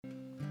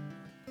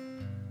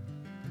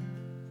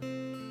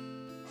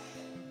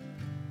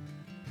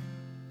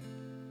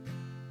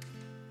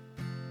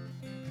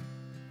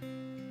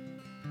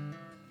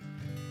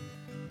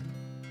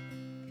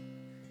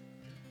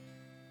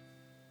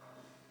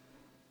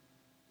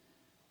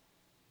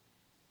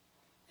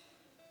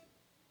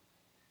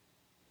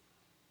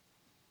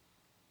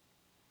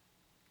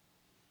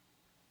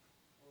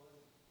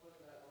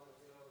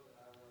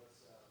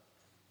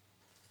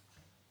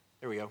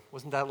we go.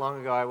 Wasn't that long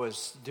ago I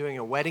was doing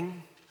a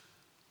wedding,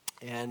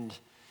 and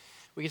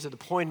we get to the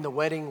point in the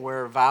wedding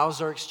where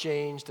vows are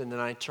exchanged, and then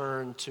I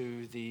turn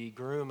to the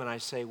groom and I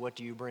say, "What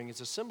do you bring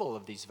as a symbol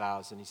of these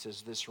vows?" And he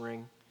says, "This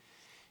ring."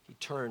 He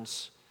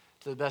turns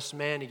to the best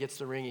man, he gets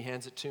the ring, he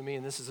hands it to me,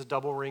 and this is a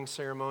double ring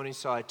ceremony,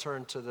 so I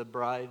turn to the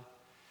bride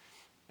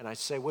and I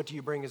say, "What do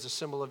you bring as a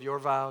symbol of your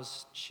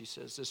vows?" She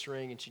says, "This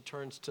ring," and she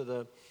turns to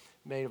the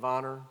maid of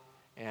honor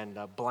and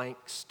a blank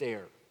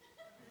stare.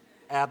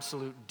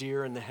 Absolute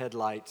deer in the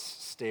headlights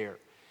stare.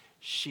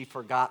 She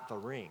forgot the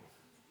ring.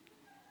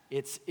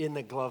 It's in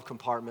the glove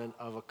compartment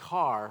of a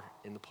car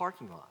in the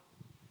parking lot.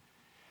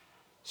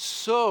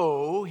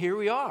 So here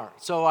we are.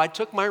 So I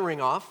took my ring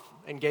off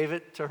and gave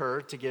it to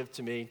her to give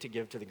to me, to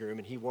give to the groom,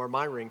 and he wore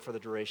my ring for the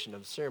duration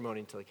of the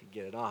ceremony until he could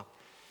get it off.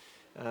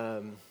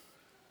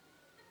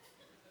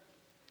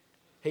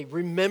 Hey,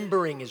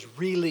 remembering is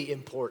really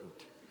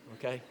important,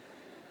 okay?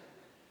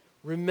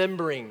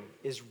 Remembering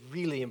is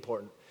really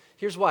important.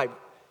 Here's why.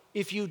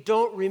 If you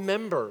don't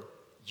remember,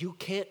 you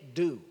can't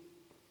do.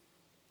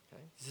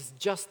 Okay? This is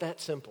just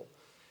that simple.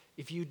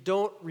 If you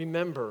don't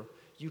remember,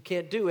 you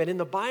can't do. And in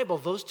the Bible,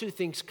 those two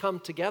things come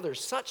together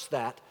such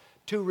that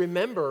to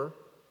remember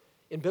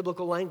in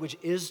biblical language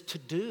is to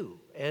do.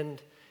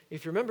 And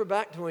if you remember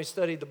back to when we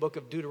studied the book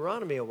of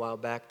Deuteronomy a while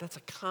back, that's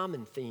a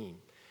common theme.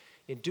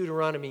 In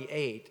Deuteronomy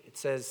 8, it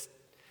says,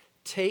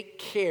 "Take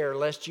care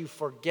lest you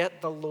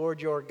forget the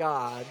Lord your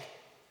God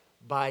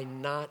by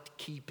not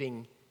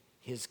keeping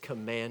His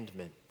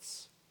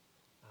commandments."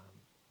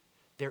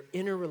 They're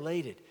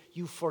interrelated.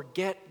 You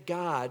forget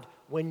God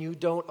when you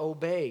don't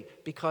obey,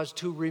 because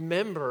to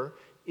remember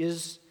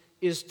is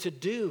to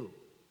do.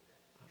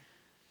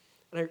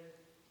 And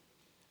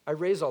I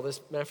raise all this.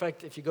 Matter of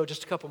fact, if you go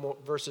just a couple more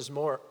verses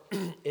more,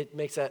 it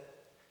makes that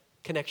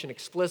connection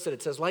explicit.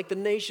 It says, "Like the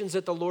nations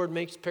that the Lord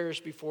makes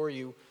perish before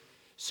you,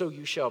 so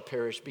you shall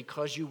perish,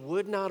 because you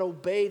would not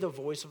obey the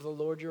voice of the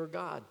Lord your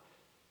God."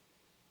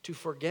 To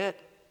forget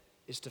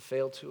is to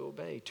fail to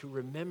obey. To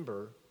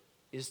remember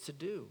is to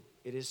do.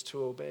 It is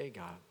to obey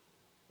God.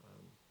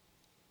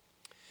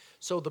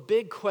 So the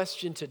big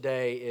question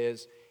today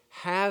is,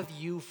 have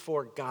you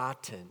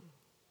forgotten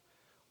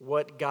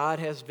what God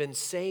has been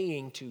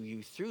saying to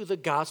you through the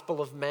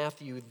Gospel of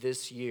Matthew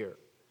this year?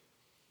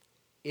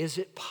 Is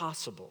it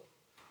possible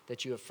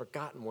that you have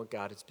forgotten what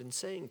God has been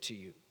saying to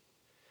you?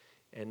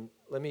 And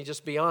let me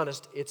just be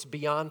honest, it's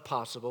beyond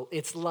possible.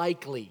 It's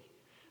likely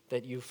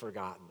that you've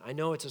forgotten. I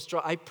know it's a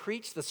struggle. I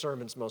preach the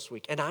sermons most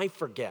week, and I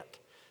forget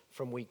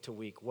from week to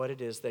week what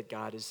it is that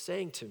God is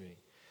saying to me.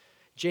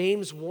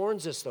 James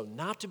warns us, though,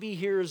 not to be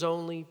hearers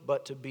only,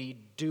 but to be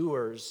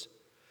doers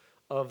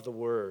of the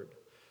word.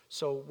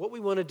 So what we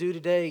want to do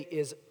today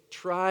is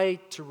try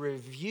to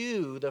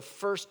review the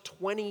first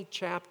 20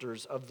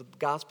 chapters of the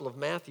Gospel of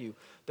Matthew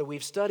that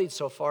we've studied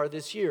so far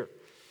this year.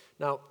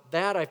 Now,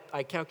 that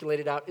I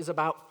calculated out is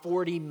about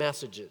 40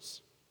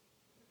 messages.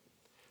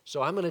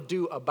 So I'm going to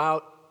do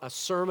about a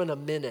sermon a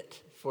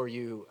minute for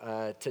you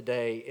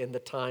today in the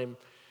time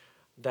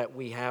that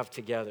we have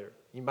together.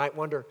 You might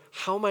wonder,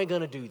 how am I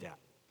going to do that?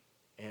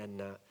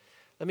 And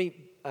let me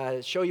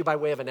show you by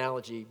way of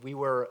analogy.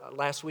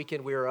 Last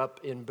weekend we were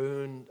up in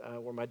Boone,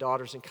 where my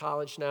daughter's in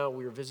college now.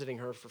 We were visiting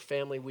her for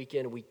family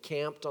weekend, and we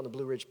camped on the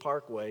Blue Ridge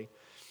Parkway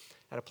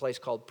at a place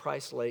called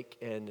Price Lake,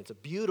 and it's a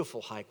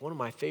beautiful hike, one of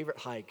my favorite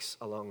hikes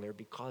along there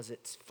because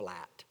it's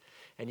flat.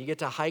 And you get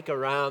to hike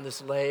around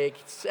this lake.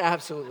 It's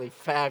absolutely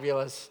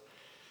fabulous.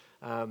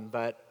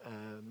 But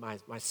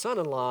my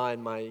son-in-law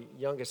and my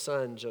youngest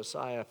son,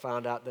 Josiah,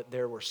 found out that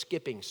there were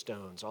skipping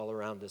stones all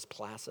around this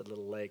placid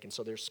little lake, and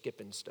so they're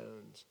skipping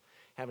stones,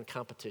 having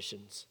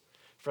competitions,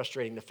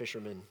 frustrating the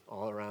fishermen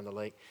all around the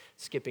lake,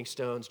 skipping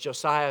stones.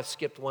 Josiah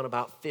skipped one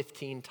about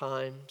 15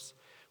 times,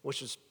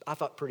 which was, I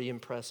thought, pretty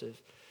impressive.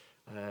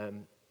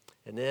 And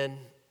then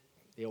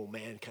the old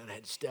man kind of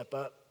had to step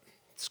up,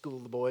 school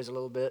the boys a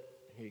little bit.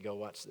 Here you go,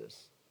 watch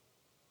this.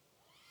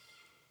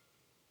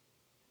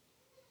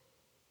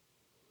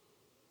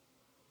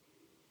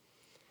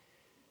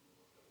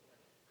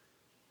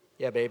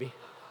 Yeah, baby.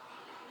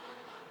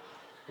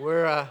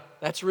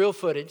 That's real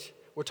footage.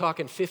 We're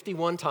talking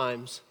 51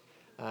 times,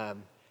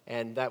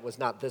 and that was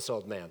not this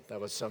old man. That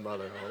was some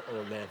other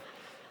old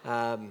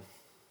man.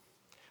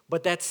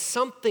 But that's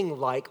something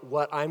like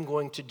what I'm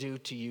going to do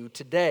to you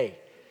today.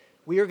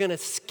 We are going to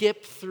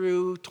skip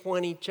through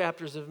 20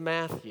 chapters of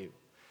Matthew,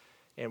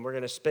 and we're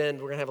going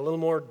to have a little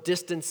more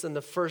distance than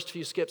the first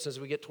few skips.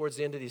 As we get towards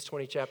the end of these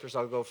 20 chapters,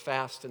 I'll go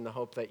fast in the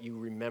hope that you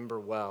remember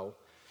well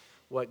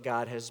what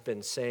God has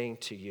been saying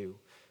to you.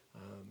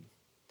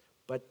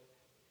 But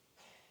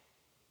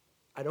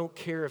I don't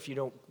care if you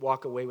don't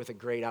walk away with a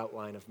great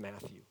outline of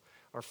Matthew.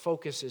 Our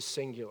focus is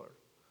singular.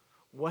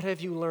 What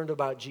have you learned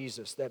about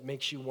Jesus that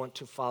makes you want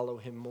to follow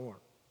him more?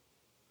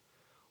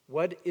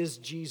 What is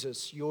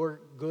Jesus, your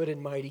good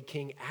and mighty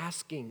King,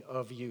 asking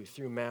of you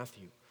through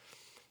Matthew?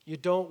 You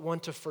don't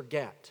want to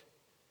forget.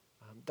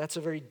 That's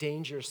a very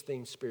dangerous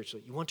thing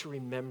spiritually. You want to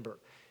remember.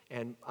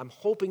 And I'm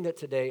hoping that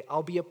today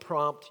I'll be a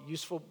prompt,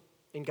 useful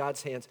in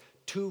God's hands,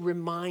 to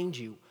remind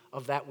you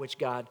of that which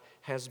God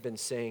has been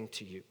saying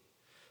to you.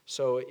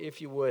 So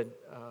if you would,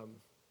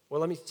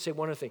 let me say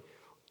one other thing.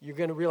 You're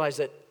going to realize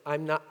that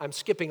I'm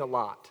skipping a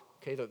lot.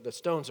 Okay, the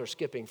Stones are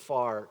skipping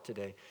far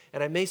today.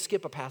 And I may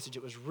skip a passage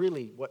that was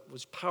really what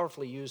was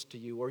powerfully used to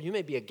you, or you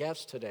may be a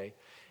guest today,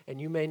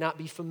 and you may not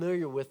be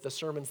familiar with the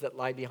sermons that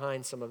lie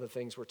behind some of the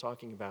things we're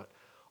talking about.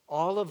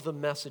 All of the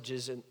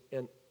messages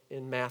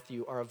in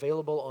Matthew are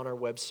available on our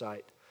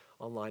website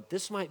online.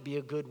 This might be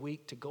a good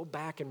week to go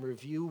back and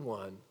review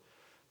one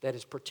that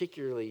is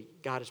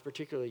God has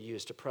particularly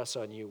used to press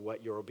on you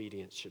what your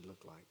obedience should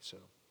look like. So,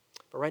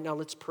 but right now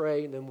let's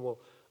pray, and then we'll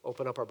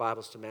open up our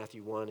Bibles to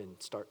Matthew 1 and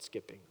start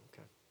skipping.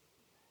 Okay.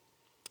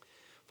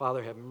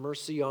 Father, have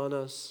mercy on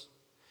us.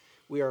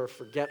 We are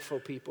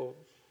forgetful people.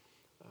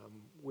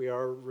 We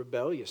are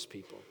rebellious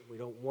people. We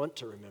don't want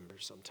to remember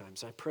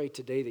sometimes. I pray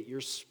today that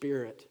your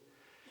Spirit,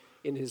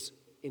 in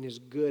his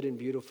good and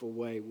beautiful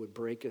way, would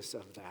break us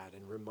of that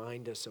and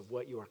remind us of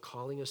what you are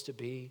calling us to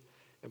be,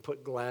 and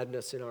put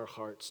gladness in our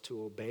hearts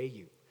to obey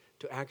you,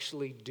 to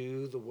actually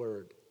do the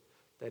word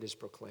that is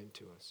proclaimed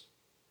to us.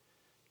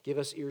 Give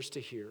us ears to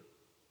hear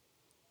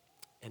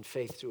and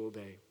faith to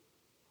obey.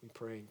 We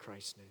pray in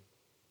Christ's name.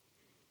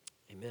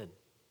 Amen.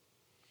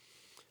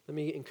 Let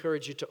me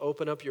encourage you to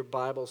open up your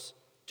Bibles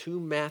to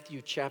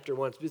Matthew chapter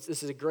 1. This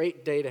is a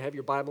great day to have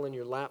your Bible in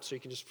your lap so you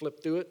can just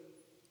flip through it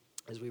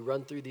as we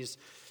run through these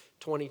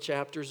 20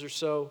 chapters or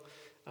so.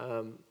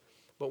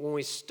 But when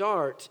we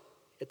start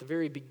at the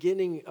very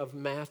beginning of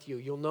Matthew,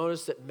 you'll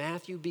notice that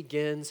Matthew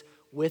begins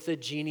with a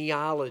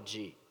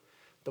genealogy.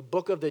 The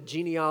book of the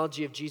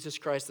genealogy of Jesus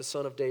Christ, the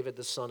son of David,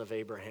 the son of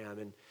Abraham.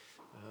 And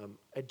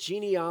a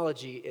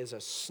genealogy is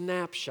a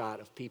snapshot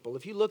of people.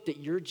 If you looked at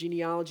your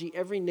genealogy,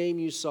 every name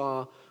you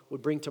saw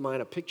would bring to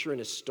mind a picture and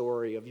a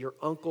story of your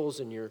uncles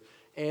and your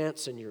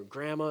aunts and your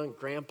grandma and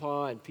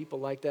grandpa and people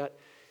like that.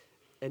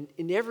 And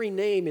in every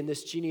name in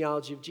this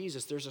genealogy of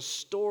Jesus, there's a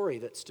story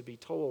that's to be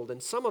told.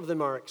 And some of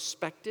them are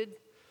expected.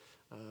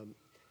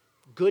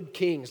 Good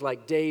kings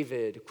like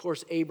David, of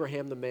course,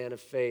 Abraham, the man of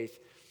faith.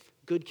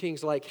 Good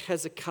kings like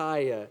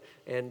Hezekiah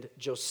and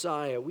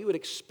Josiah. We would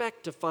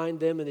expect to find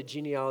them in the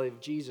genealogy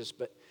of Jesus.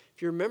 But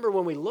if you remember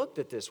when we looked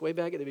at this way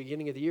back at the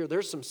beginning of the year,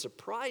 there's some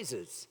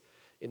surprises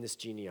in this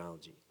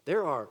genealogy.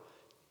 There are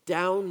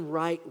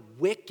downright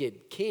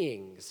wicked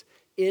kings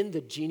in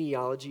the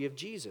genealogy of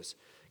Jesus.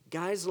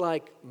 Guys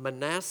like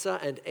Manasseh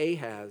and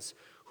Ahaz,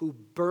 who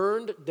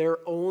burned their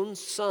own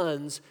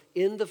sons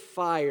in the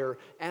fire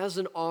as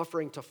an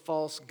offering to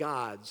false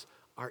gods,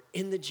 are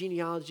in the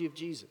genealogy of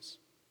Jesus.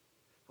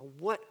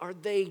 What are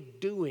they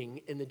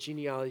doing in the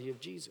genealogy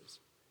of Jesus?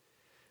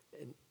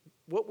 And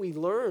what we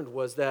learned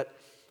was that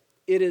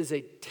it is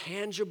a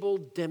tangible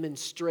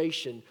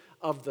demonstration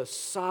of the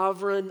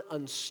sovereign,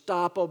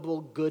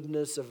 unstoppable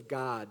goodness of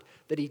God,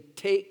 that he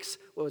takes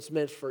what was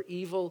meant for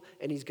evil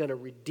and he's going to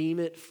redeem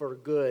it for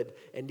good.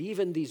 And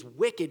even these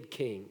wicked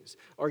kings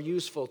are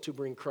useful to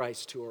bring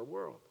Christ to our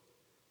world.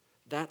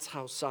 That's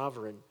how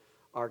sovereign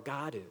our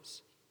God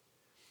is.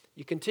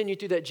 You continue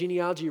through that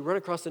genealogy, you run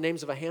across the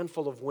names of a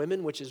handful of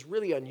women, which is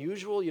really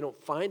unusual. You don't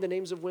find the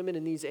names of women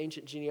in these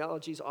ancient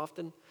genealogies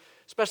often,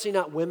 especially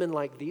not women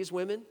like these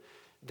women.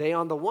 They,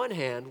 on the one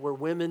hand, were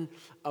women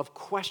of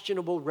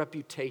questionable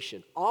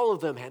reputation. All of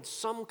them had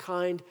some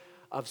kind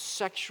of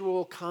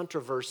sexual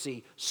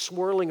controversy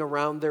swirling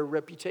around their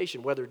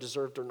reputation, whether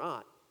deserved or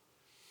not.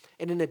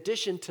 And in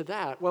addition to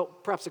that, well,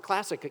 perhaps a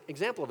classic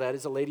example of that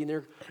is a lady in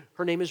there.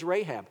 Her name is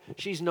Rahab.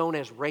 She's known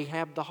as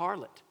Rahab the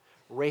harlot,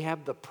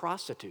 Rahab the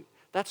prostitute.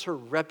 That's her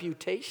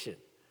reputation.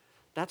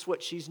 That's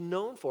what she's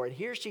known for. And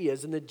here she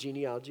is in the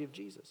genealogy of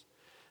Jesus.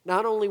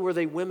 Not only were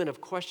they women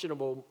of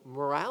questionable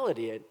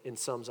morality in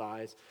some's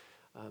eyes,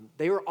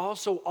 they were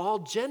also all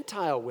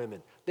Gentile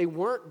women. They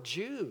weren't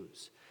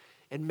Jews.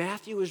 And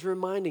Matthew is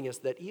reminding us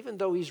that even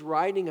though he's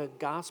writing a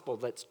gospel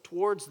that's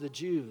towards the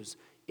Jews,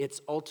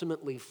 it's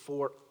ultimately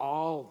for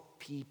all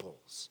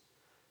peoples.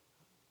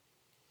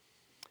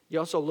 You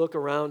also look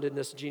around in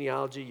this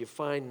genealogy, you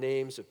find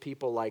names of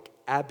people like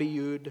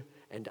Abiud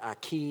and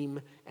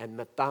Akim and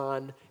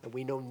Mathan, and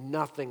we know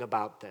nothing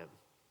about them.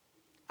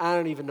 I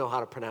don't even know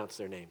how to pronounce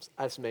their names.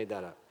 I just made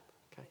that up.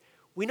 Okay?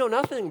 We know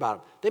nothing about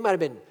them. They might have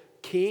been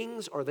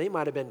kings or they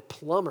might have been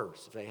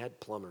plumbers, if they had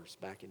plumbers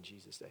back in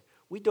Jesus' day.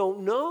 We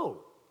don't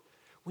know.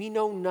 We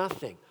know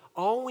nothing.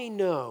 All we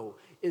know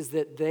is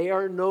that they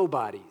are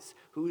nobodies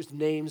whose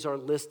names are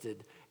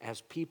listed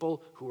as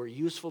people who are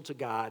useful to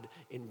God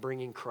in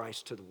bringing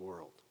Christ to the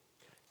world.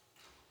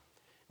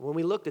 When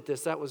we looked at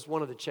this, that was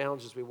one of the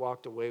challenges we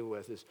walked away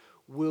with is,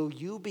 will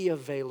you be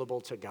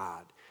available to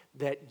God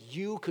that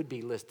you could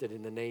be listed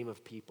in the name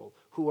of people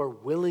who are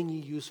willingly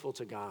useful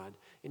to God,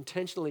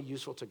 intentionally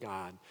useful to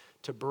God,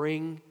 to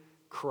bring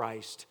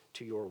Christ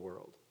to your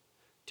world,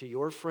 to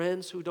your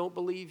friends who don't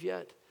believe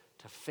yet,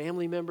 to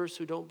family members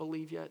who don't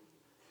believe yet,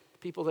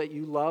 people that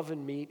you love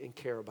and meet and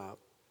care about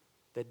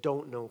that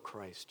don't know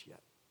Christ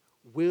yet.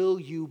 Will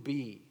you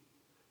be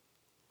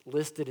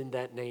listed in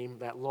that name,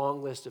 that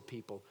long list of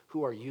people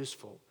who are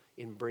useful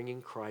in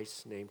bringing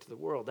Christ's name to the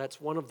world. That's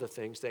one of the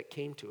things that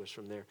came to us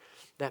from there.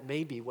 That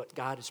may be what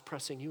God is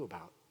pressing you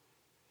about,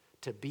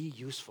 to be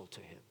useful to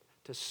him,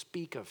 to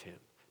speak of him,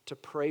 to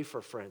pray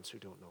for friends who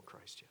don't know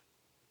Christ yet.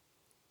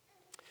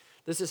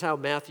 This is how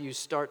Matthew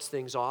starts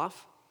things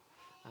off.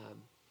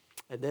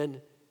 And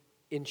then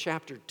in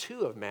chapter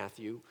 2 of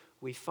Matthew,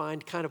 we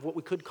find kind of what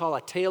we could call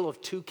a tale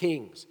of two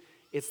kings.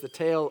 It's the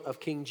tale of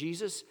King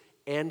Jesus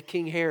and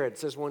King Herod. It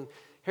says when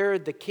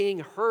Herod the king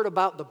heard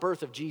about the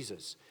birth of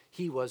Jesus,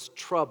 he was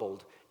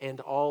troubled,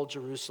 and all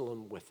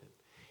Jerusalem with him.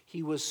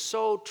 He was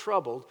so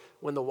troubled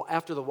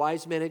after the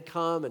wise men had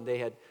come and they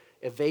had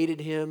evaded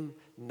him,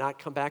 not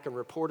come back and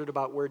reported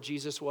about where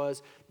Jesus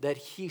was, that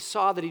he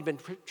saw that he'd been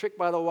tricked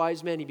by the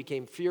wise men. He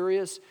became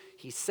furious.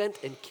 He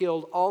sent and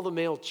killed all the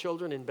male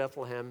children in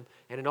Bethlehem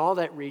and in all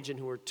that region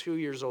who were 2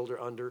 years old or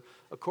under,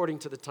 according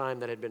to the time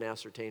that had been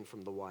ascertained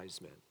from the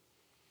wise men.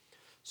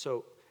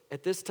 So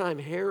at this time,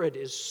 Herod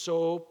is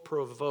so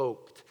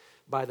provoked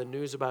by the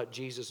news about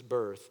Jesus'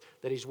 birth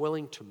that he's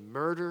willing to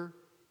murder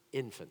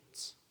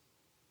infants.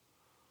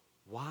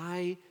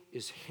 Why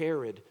is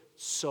Herod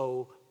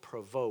so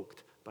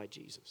provoked by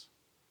Jesus?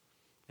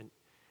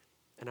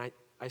 And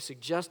I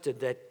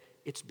suggested that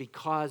it's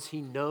because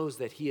he knows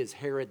that he is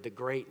Herod the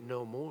Great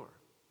no more.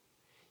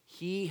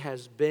 He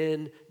has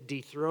been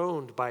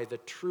dethroned by the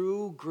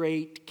true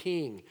great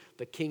king,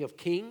 the King of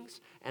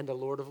Kings and the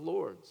Lord of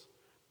Lords,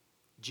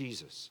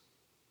 Jesus.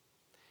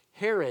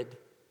 Herod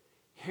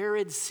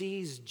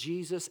sees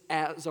Jesus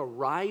as a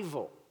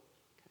rival.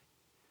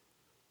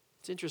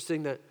 It's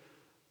interesting that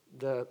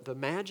the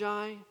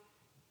Magi,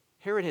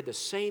 Herod had the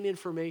same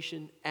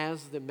information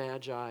as the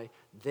Magi.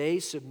 They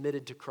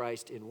submitted to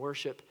Christ in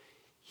worship.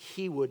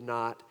 He would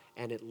not,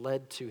 and it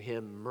led to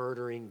him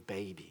murdering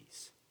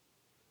babies.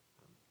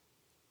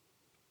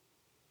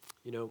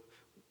 You know,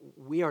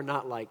 we are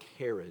not like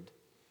Herod,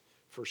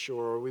 for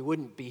sure, or we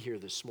wouldn't be here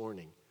this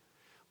morning.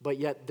 But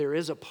yet there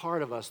is a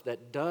part of us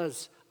that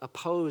does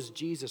oppose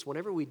Jesus.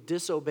 Whenever we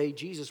disobey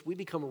Jesus, we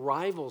become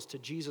rivals to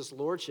Jesus'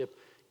 lordship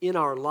in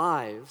our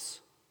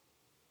lives.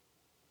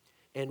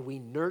 And we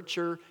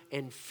nurture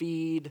and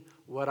feed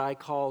what I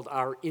called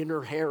our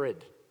inner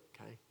Herod.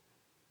 Okay?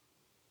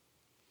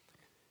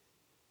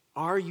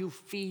 Are you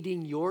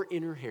feeding your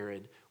inner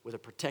Herod with a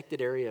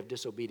protected area of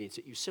disobedience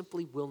that you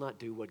simply will not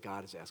do what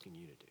God is asking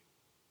you to do?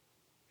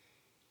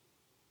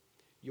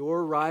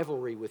 Your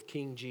rivalry with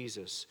King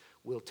Jesus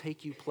will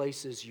take you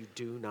places you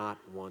do not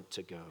want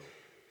to go.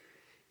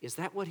 Is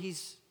that what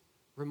he's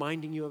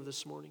reminding you of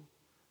this morning?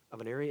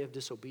 Of an area of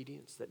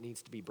disobedience that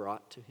needs to be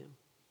brought to him?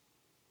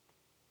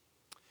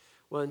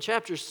 Well, in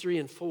chapters 3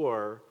 and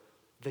 4,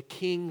 the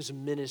king's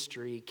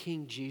ministry,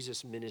 King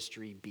Jesus'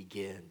 ministry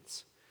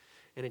begins.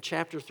 And in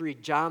chapter 3,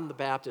 John the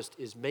Baptist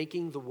is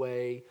making the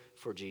way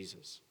for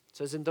Jesus. It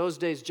says, in those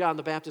days, John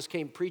the Baptist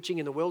came preaching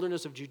in the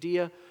wilderness of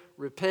Judea,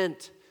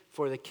 repent,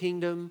 for the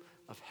kingdom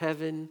of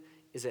heaven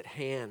is at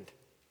hand.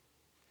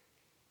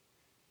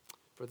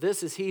 For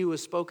this is he who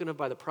was spoken of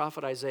by the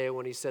prophet Isaiah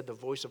when he said, the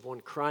voice of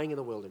one crying in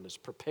the wilderness,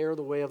 prepare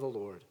the way of the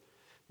Lord,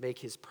 make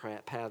his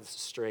paths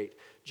straight.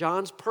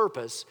 John's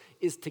purpose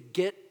is to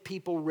get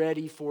people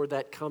ready for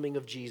that coming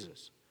of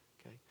Jesus,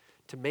 okay?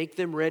 To make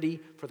them ready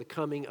for the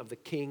coming of the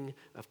King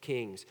of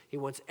Kings. He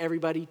wants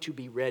everybody to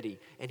be ready,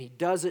 and he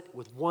does it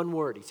with one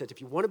word. He says,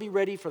 if you want to be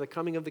ready for the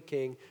coming of the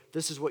King,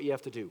 this is what you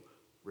have to do.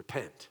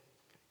 Repent.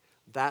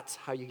 That's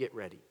how you get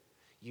ready.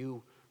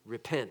 You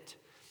repent.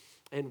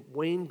 And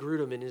Wayne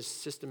Grudem, in his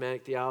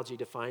systematic theology,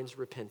 defines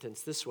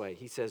repentance this way.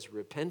 He says,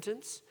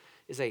 repentance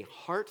is a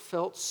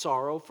heartfelt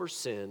sorrow for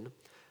sin,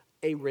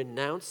 a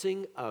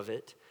renouncing of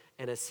it,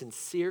 and a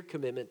sincere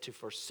commitment to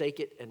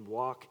forsake it and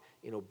walk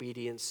in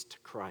obedience to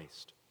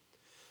Christ.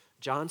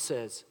 John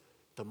says,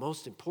 the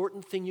most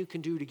important thing you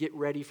can do to get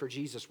ready for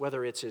Jesus,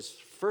 whether it's his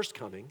first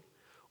coming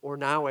or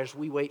now as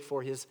we wait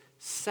for his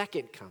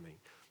second coming,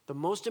 the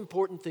most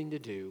important thing to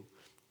do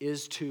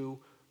is to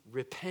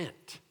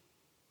repent.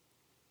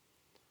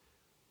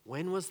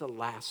 When was the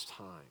last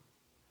time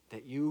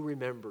that you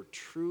remember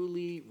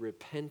truly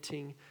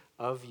repenting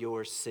of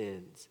your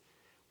sins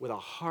with a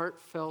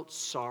heartfelt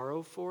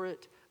sorrow for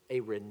it, a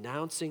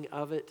renouncing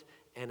of it,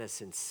 and a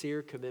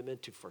sincere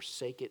commitment to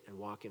forsake it and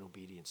walk in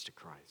obedience to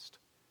Christ?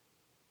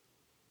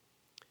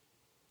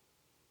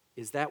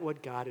 Is that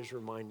what God is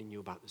reminding you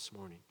about this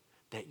morning?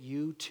 That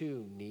you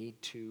too need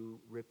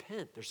to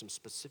repent. There's some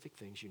specific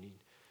things you need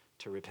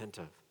to repent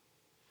of.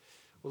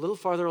 A little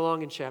farther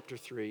along in chapter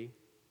 3,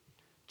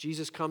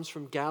 Jesus comes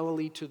from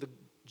Galilee to the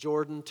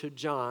Jordan to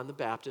John the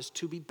Baptist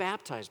to be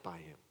baptized by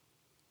him.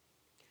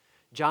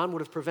 John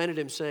would have prevented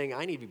him saying,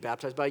 I need to be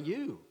baptized by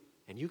you,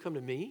 and you come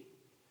to me?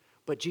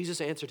 But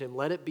Jesus answered him,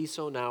 let it be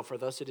so now, for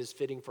thus it is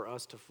fitting for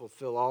us to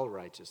fulfill all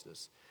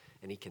righteousness.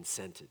 And he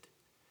consented.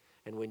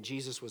 And when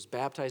Jesus was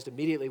baptized,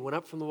 immediately went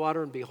up from the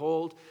water, and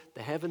behold,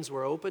 the heavens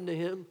were opened to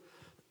him,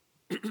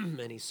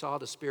 and he saw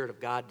the Spirit of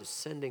God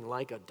descending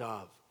like a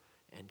dove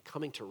and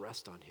coming to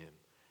rest on him.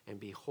 And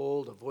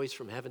behold, a voice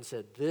from heaven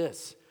said,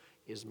 this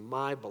is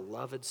my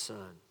beloved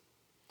Son,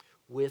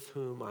 with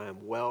whom I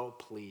am well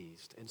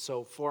pleased. And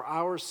so for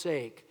our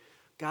sake,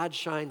 God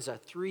shines a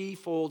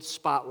threefold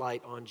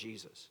spotlight on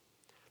Jesus.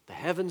 The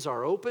heavens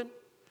are open,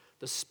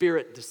 the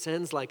Spirit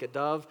descends like a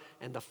dove,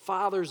 and the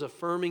Father's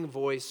affirming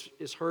voice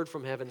is heard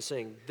from heaven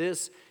saying,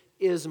 "This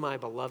is my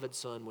beloved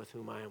Son with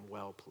whom I am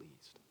well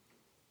pleased."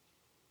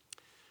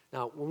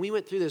 Now, when we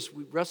went through this,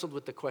 we wrestled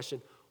with the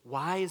question,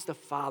 why is the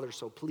Father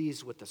so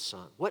pleased with the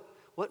Son?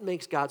 What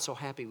makes God so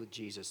happy with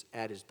Jesus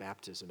at his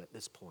baptism at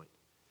this point?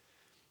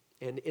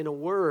 And in a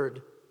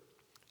word,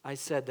 I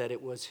said that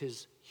it was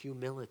his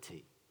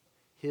humility,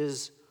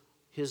 his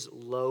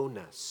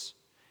lowness.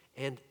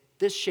 And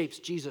this shapes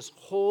Jesus'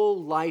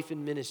 whole life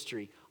and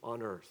ministry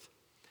on earth.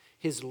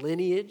 His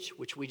lineage,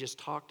 which we just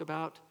talked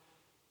about,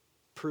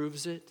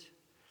 proves it.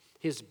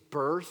 His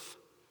birth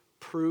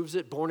proves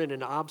it, born in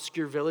an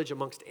obscure village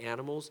amongst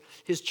animals.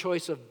 His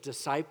choice of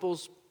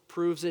disciples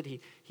proves it.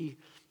 He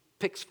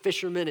picks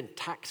fishermen and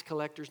tax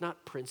collectors,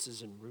 not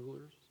princes and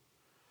rulers.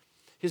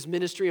 His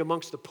ministry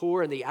amongst the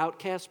poor and the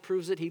outcasts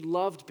proves it. He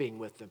loved being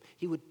with them.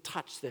 He would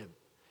touch them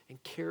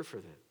and care for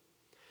them.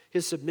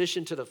 His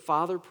submission to the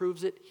Father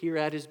proves it here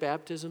at his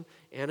baptism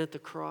and at the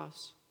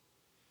cross.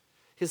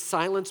 His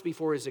silence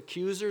before his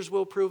accusers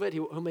will prove it.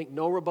 He'll make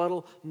no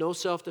rebuttal, no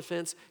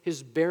self-defense.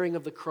 His bearing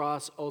of the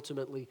cross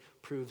ultimately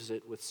proves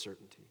it with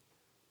certainty.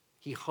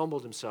 He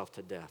humbled himself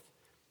to death,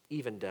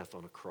 even death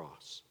on a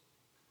cross.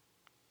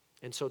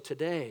 And so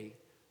today,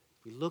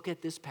 we look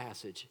at this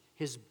passage.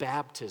 His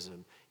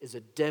baptism is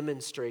a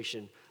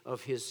demonstration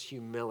of his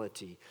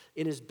humility.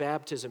 In his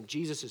baptism,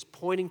 Jesus is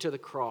pointing to the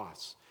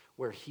cross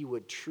where he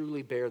would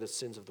truly bear the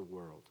sins of the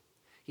world.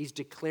 He's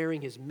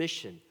declaring his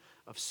mission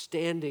of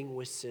standing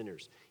with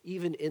sinners,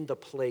 even in the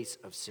place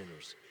of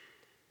sinners,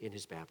 in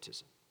his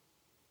baptism.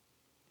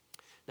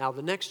 Now,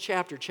 the next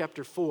chapter,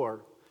 chapter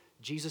 4,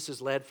 Jesus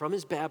is led from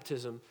his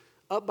baptism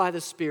up by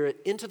the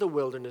Spirit into the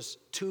wilderness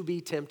to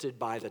be tempted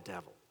by the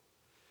devil.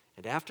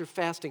 And after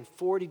fasting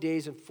 40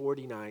 days and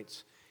 40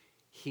 nights,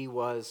 he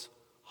was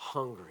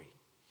hungry.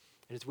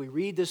 And as we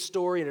read this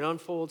story and it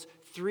unfolds,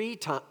 3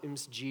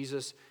 times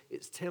Jesus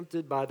is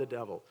tempted by the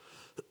devil.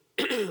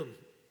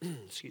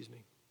 Excuse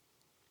me.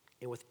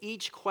 And with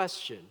each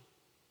question,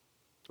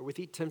 or with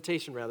each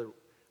temptation rather,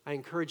 I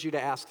encourage you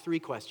to ask 3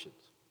 questions.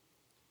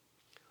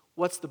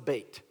 What's the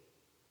bait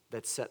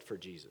that's set for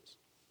Jesus?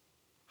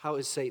 How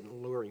is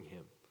Satan luring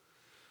him?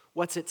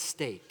 What's at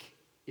stake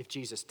if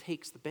Jesus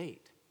takes the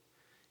bait?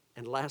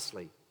 And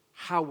lastly,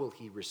 how will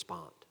he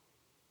respond?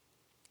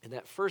 And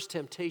that first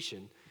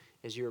temptation,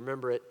 as you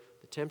remember it,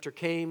 the tempter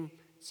came,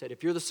 said,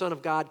 "If you're the Son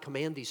of God,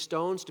 command these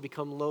stones to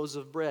become loaves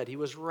of bread." He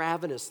was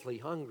ravenously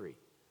hungry.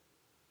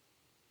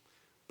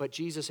 But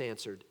Jesus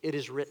answered, "It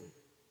is written."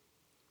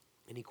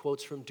 And he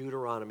quotes from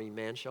Deuteronomy,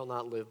 "Man shall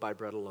not live by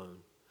bread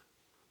alone."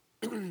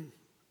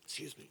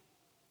 Excuse me.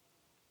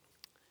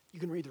 You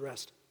can read the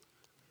rest.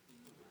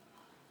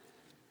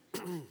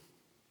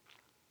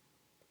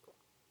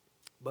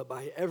 But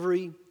by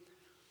every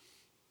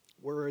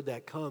word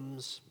that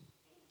comes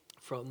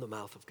from the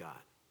mouth of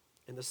God.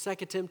 And the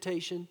second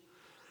temptation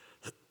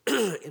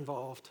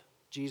involved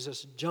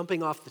Jesus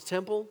jumping off the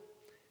temple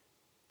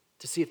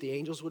to see if the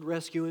angels would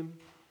rescue him.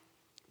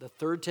 The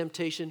third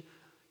temptation,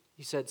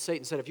 Satan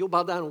said, "If you'll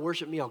bow down and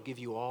worship me, I'll give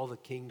you all the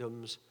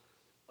kingdoms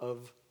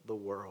of the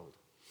world."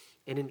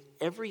 And in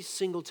every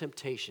single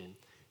temptation,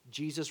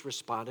 Jesus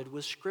responded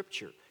with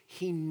Scripture.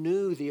 He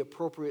knew the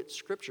appropriate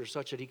Scripture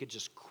such that he could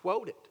just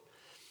quote it.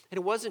 And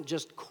it wasn't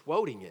just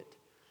quoting it.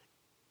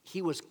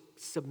 He was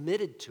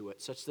submitted to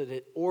it such that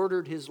it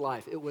ordered his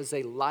life. It was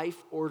a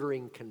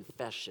life-ordering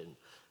confession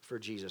for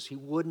Jesus. He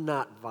would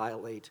not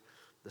violate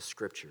the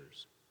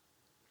Scriptures.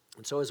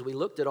 And so as we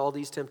looked at all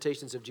these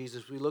temptations of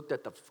Jesus, we looked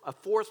at a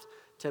fourth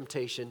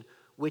temptation,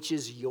 which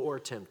is your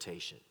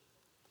temptation.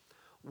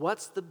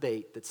 What's the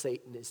bait that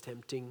Satan is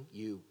tempting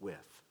you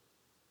with?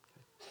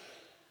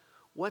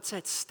 What's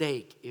at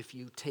stake if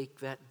you take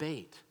that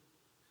bait?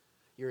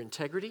 Your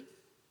integrity?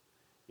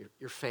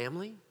 Your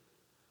family?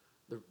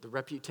 The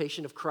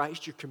reputation of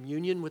Christ? Your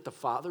communion with the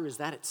Father? Is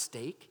that at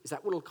stake? Is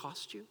that what it'll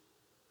cost you?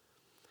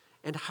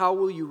 And how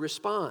will you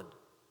respond?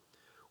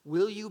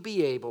 Will you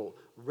be able,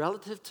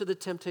 relative to the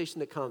temptation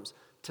that comes,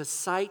 to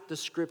cite the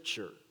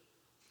Scripture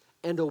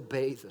and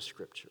obey the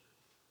Scripture?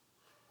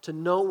 To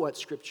know what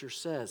Scripture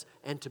says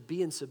and to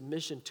be in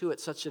submission to it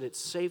such that it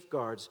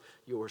safeguards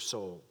your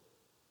soul.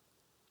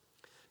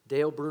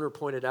 Dale Bruner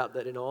pointed out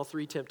that in all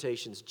 3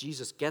 temptations,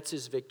 Jesus gets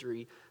his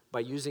victory by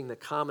using the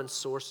common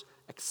source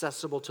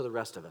accessible to the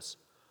rest of us,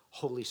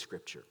 Holy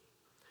Scripture.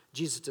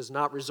 Jesus does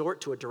not resort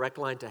to a direct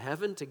line to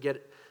heaven to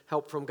get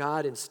help from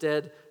God.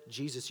 Instead,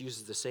 Jesus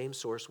uses the same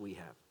source we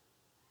have,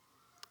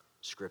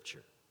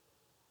 Scripture.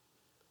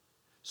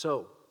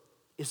 So,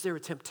 is there a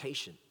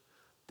temptation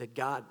that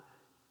God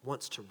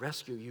wants to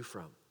rescue you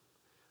from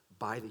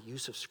by the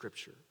use of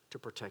Scripture to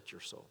protect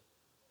your soul?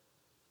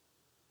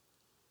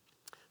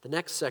 The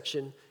next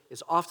section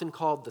is often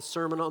called the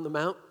Sermon on the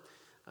Mount.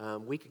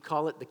 We could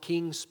call it the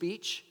King's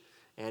Speech,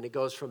 and it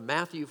goes from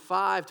Matthew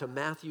 5 to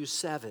Matthew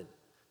 7.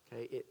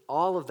 Okay,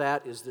 all of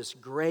that is this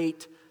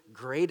great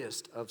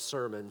greatest of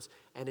sermons,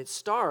 and it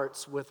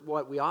starts with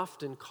what we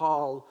often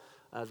call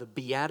the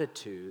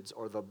Beatitudes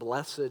or the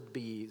Blessed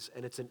Bees,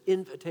 and it's an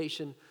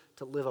invitation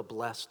to live a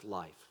blessed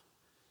life.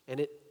 And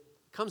it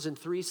comes in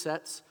three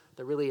sets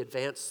that really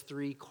advance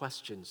three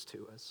questions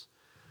to us.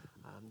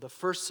 The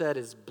first set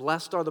is,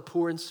 blessed are the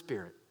poor in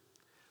spirit,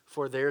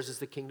 for theirs is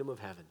the kingdom of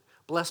heaven.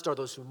 Blessed are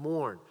those who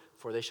mourn,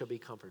 for they shall be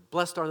comforted.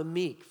 Blessed are the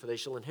meek, for they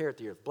shall inherit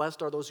the earth.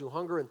 Blessed are those who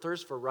hunger and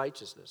thirst for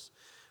righteousness,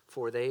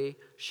 for they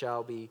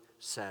shall be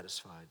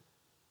satisfied.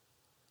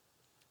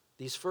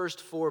 These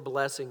first four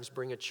blessings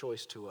bring a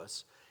choice to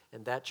us,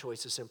 and that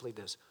choice is simply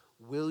this: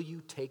 will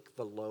you take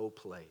the low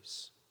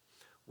place?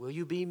 Will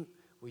you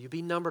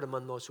be numbered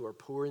among those who are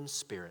poor in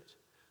spirit,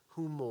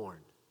 who mourn,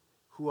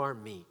 who are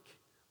meek,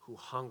 who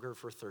hunger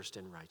for thirst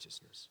and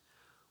righteousness?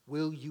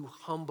 Will you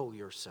humble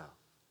yourself?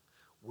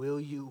 Will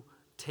you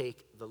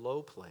take the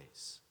low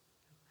place?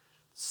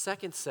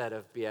 Second set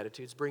of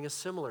Beatitudes bring a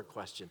similar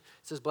question.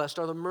 It says, blessed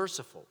are the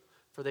merciful,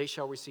 for they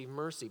shall receive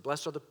mercy.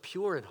 Blessed are the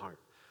pure in heart,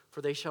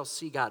 for they shall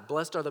see God.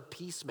 Blessed are the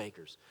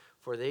peacemakers,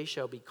 for they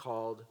shall be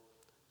called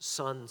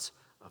sons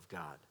of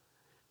God.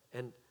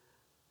 And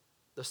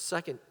the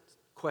second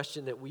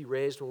question that we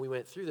raised when we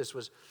went through this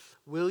was,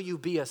 will you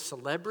be a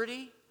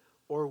celebrity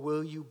or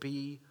will you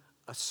be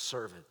a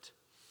servant?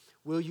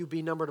 Will you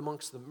be numbered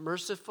amongst the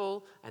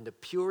merciful and the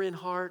pure in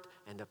heart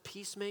and the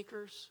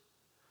peacemakers?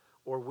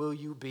 Or will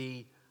you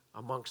be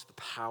amongst the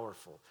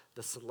powerful,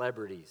 the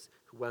celebrities,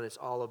 when it's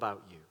all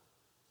about you?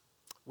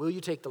 Will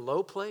you take the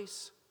low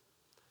place?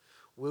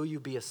 Will you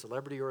be a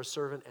celebrity or a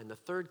servant? And the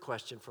third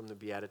question from the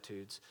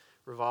Beatitudes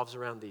revolves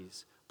around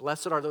these.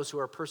 Blessed are those who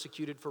are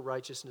persecuted for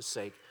righteousness'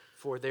 sake,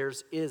 for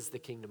theirs is the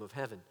kingdom of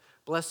heaven.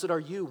 Blessed are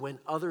you when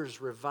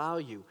others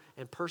revile you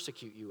and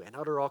persecute you and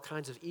utter all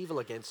kinds of evil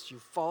against you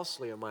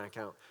falsely on my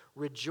account.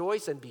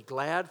 Rejoice and be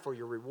glad, for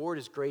your reward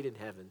is great in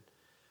heaven,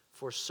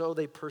 for so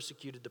they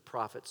persecuted the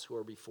prophets who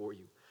are before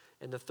you.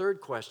 And the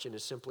third question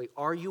is simply,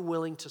 are you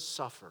willing to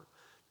suffer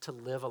to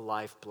live a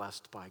life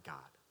blessed by God?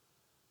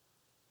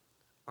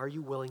 Are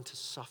you willing to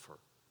suffer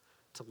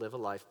to live a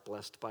life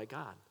blessed by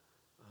God?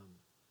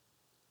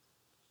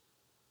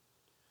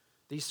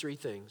 These three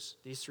things,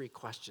 these three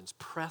questions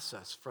press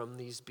us from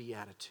these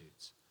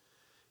Beatitudes.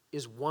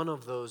 Is one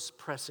of those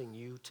pressing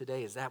you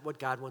today? Is that what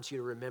God wants you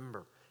to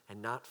remember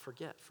and not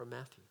forget from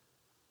Matthew?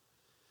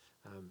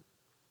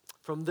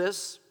 From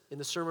this, in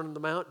the Sermon on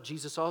the Mount,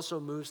 Jesus also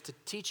moves to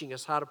teaching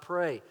us how to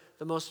pray.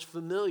 The most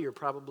familiar,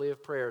 probably,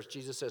 of prayers.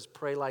 Jesus says,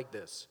 pray like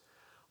this: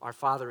 Our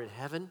Father in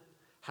heaven,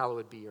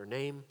 hallowed be your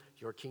name.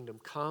 Your kingdom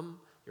come.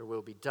 Your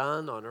will be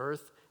done on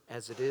earth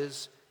as it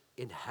is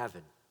in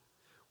heaven.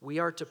 We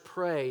are to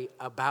pray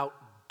about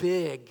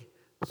big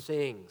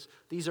things.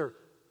 These are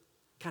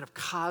kind of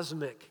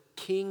cosmic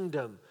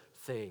kingdom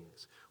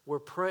things. We're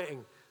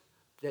praying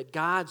that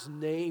God's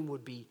name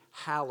would be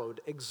hallowed,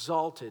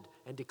 exalted,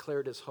 and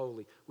declared as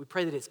holy. We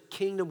pray that his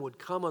kingdom would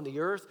come on the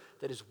earth,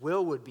 that his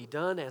will would be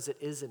done as it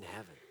is in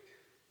heaven.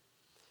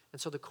 And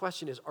so the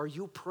question is, are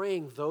you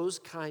praying those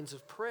kinds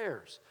of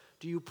prayers?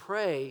 Do you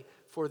pray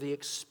for the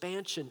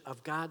expansion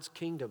of God's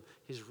kingdom,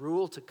 his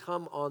rule to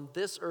come on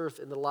this earth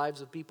in the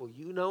lives of people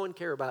you know and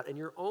care about in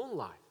your own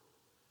life?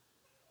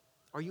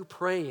 Are you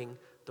praying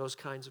those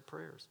kinds of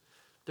prayers?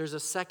 There's a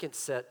second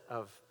set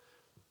of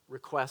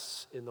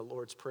requests in the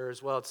Lord's Prayer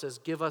as well. It says,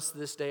 give us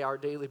this day our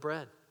daily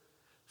bread.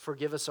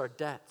 Forgive us our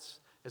debts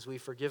as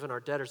we've forgiven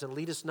our debtors, and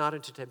lead us not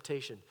into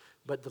temptation,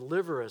 but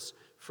deliver us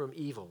from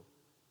evil.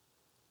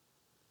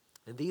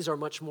 And these are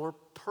much more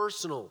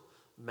personal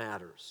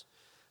matters.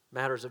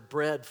 Matters of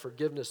bread,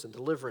 forgiveness and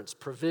deliverance,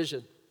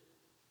 provision,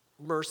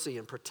 mercy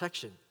and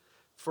protection,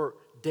 for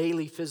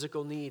daily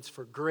physical needs,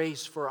 for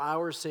grace for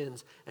our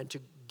sins, and to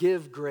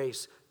give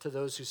grace to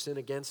those who sin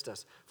against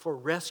us, for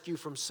rescue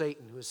from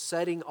Satan, who is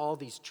setting all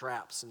these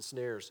traps and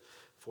snares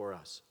for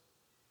us.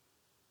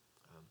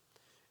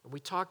 And we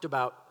talked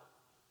about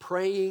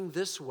praying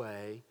this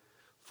way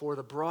for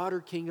the broader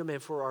kingdom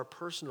and for our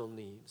personal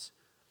needs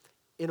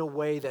in a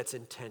way that's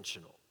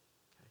intentional.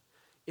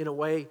 In a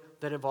way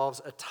that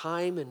involves a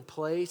time and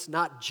place,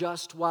 not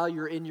just while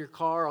you're in your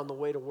car on the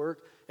way to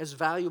work, as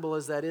valuable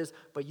as that is,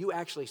 but you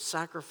actually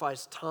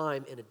sacrifice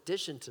time in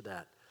addition to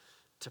that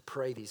to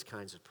pray these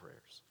kinds of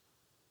prayers.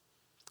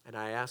 And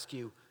I ask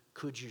you,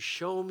 could you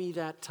show me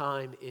that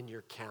time in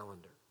your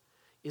calendar?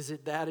 Is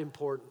it that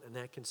important and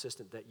that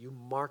consistent that you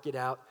mark it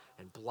out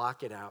and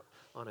block it out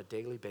on a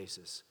daily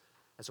basis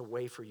as a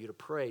way for you to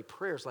pray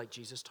prayers like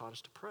Jesus taught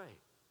us to pray?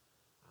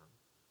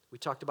 We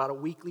talked about a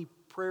weekly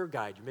prayer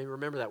guide. You may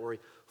remember that, where we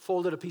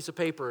folded a piece of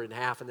paper in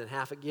half and then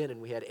half again,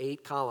 and we had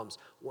 8 columns,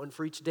 one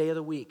for each day of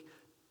the week,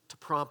 to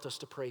prompt us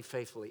to pray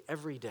faithfully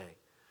every day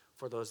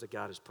for those that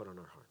God has put on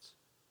our hearts.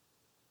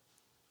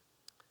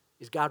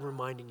 Is God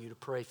reminding you to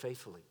pray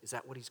faithfully? Is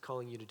that what he's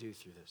calling you to do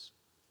through this?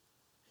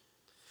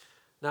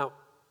 Now,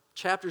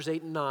 chapters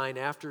 8 and 9,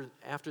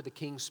 after the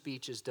king's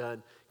speech is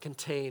done,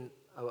 contain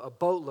a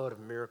boatload of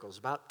miracles,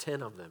 about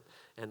 10 of them.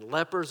 And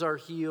lepers are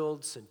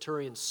healed,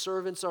 centurion's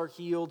servants are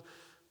healed,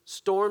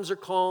 Storms are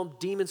calmed,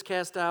 demons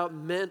cast out,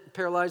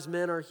 paralyzed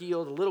men are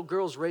healed, little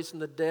girls raised from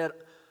the dead.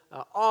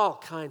 All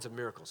kinds of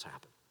miracles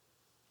happen.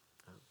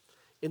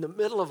 In the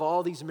middle of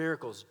all these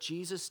miracles,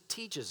 Jesus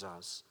teaches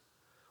us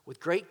with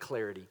great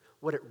clarity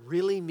what it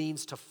really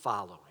means to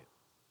follow him.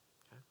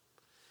 Okay?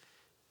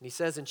 And he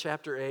says in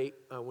chapter 8,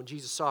 when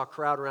Jesus saw a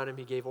crowd around him,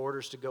 he gave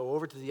orders to go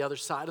over to the other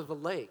side of the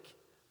lake.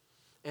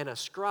 And a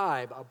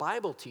scribe, a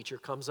Bible teacher,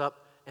 comes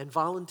up and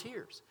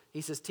volunteers.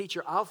 He says,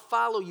 "Teacher, I'll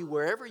follow you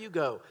wherever you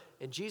go."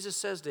 And Jesus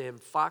says to him,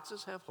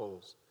 "Foxes have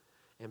holes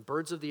and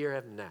birds of the air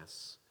have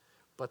nests,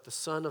 but the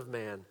Son of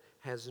Man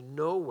has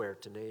nowhere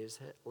to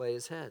lay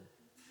his head."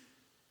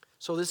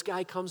 So this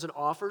guy comes and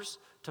offers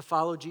to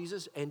follow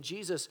Jesus, and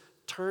Jesus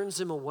turns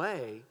him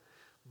away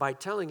by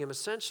telling him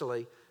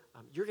essentially,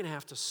 you're going to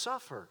have to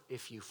suffer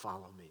if you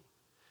follow me.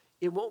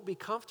 It won't be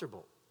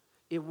comfortable.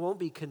 It won't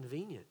be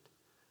convenient.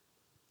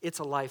 It's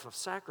a life of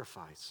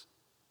sacrifice.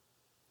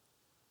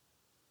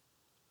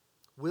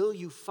 Will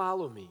you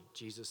follow me,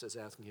 Jesus is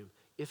asking him,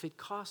 if it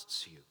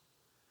costs you?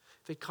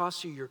 If it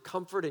costs you your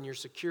comfort and your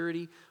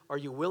security, are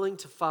you willing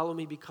to follow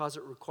me because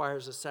it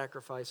requires a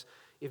sacrifice?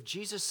 If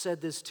Jesus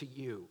said this to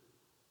you,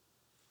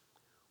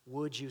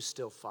 would you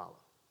still follow?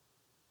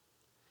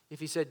 If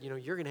he said,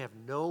 you're going to have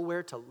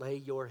nowhere to lay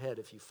your head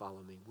if you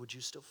follow me, would you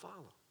still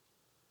follow?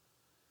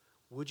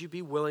 Would you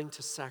be willing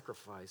to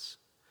sacrifice?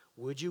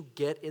 Would you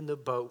get in the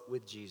boat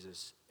with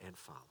Jesus and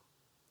follow?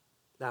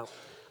 Now,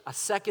 a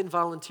second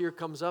volunteer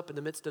comes up in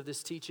the midst of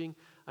this teaching.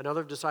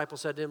 Another disciple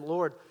said to him,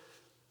 "Lord,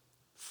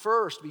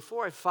 first,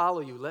 before I follow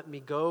you, let me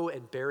go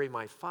and bury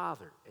my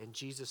father." And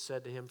Jesus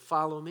said to him,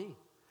 "Follow me,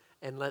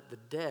 and let the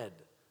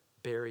dead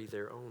bury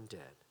their own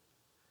dead."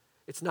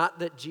 It's not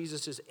that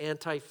Jesus is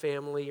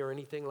anti-family or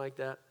anything like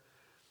that,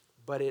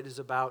 but it is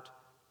about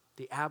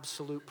the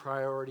absolute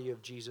priority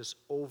of Jesus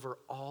over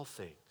all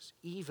things,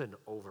 even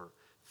over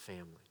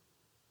family.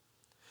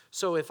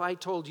 So if I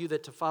told you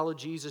that to follow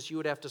Jesus, you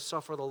would have to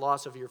suffer the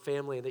loss of your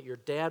family and that your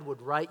dad would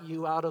write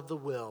you out of the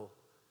will,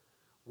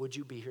 would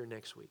you be here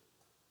next week?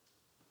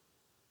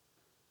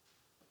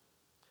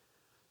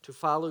 To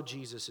follow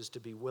Jesus is to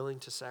be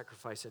willing to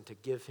sacrifice and to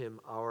give him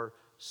our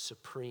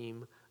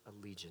supreme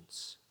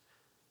allegiance.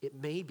 It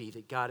may be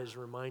that God is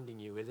reminding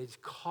you and he's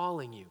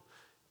calling you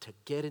to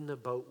get in the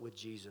boat with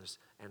Jesus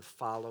and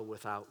follow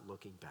without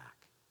looking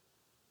back.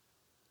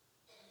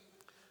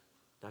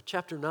 Now,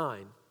 chapter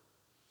 9,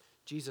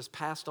 Jesus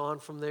passed on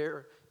from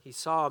there. He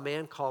saw a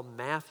man called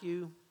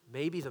Matthew,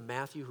 maybe the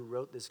Matthew who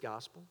wrote this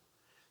gospel,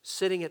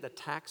 sitting at the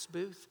tax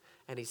booth,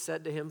 and he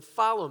said to him,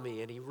 "Follow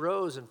me." And he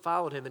rose and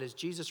followed him. And as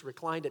Jesus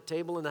reclined at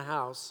table in the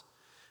house,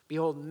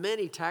 behold,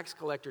 many tax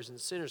collectors and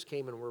sinners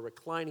came and were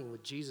reclining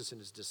with Jesus and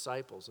his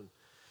disciples. And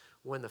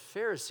when the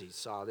Pharisees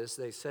saw this,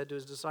 they said to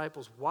his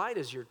disciples, "Why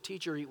does your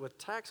teacher eat with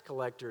tax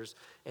collectors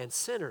and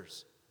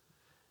sinners?"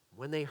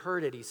 When they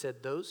heard it, he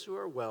said, "Those who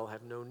are well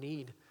have no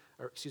need,"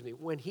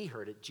 when he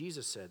heard it,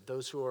 Jesus said,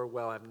 "Those who are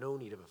well have no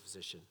need of a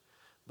physician,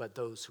 but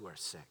those who are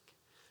sick.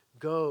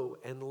 Go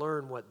and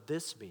learn what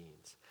this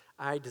means.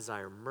 I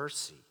desire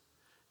mercy,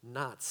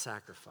 not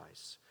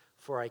sacrifice,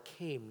 for I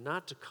came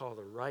not to call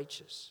the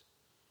righteous,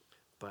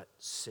 but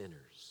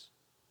sinners."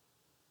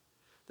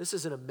 This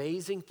is an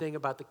amazing thing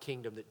about the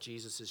kingdom that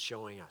Jesus is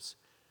showing us.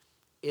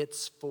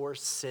 It's for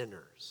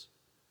sinners.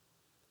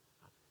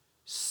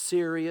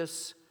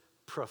 Serious,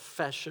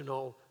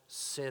 professional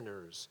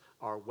sinners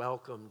are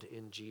welcomed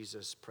in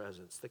Jesus'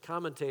 presence. The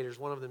commentators,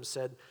 one of them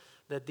said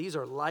that these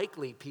are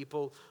likely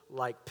people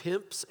like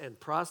pimps and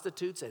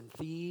prostitutes and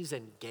thieves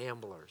and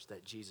gamblers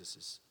that Jesus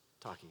is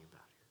talking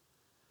about here.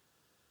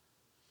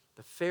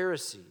 The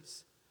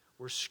Pharisees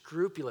were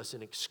scrupulous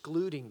in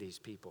excluding these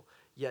people,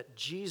 yet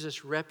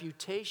Jesus'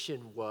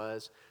 reputation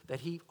was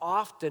that he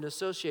often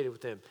associated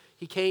with them.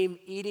 He came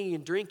eating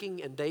and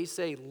drinking, and they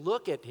say,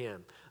 "Look at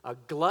him, a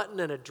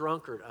glutton and a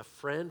drunkard, a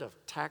friend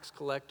of tax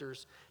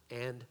collectors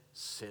and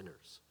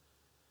sinners."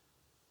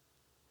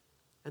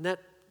 And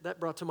that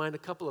brought to mind a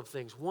couple of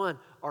things. One,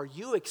 are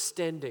you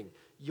extending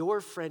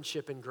your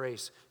friendship and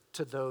grace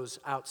to those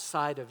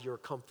outside of your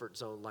comfort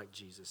zone like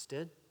Jesus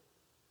did?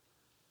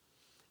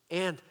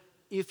 And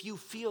if you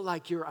feel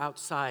like you're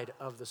outside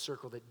of the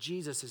circle that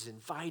Jesus is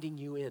inviting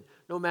you in,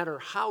 no matter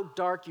how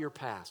dark your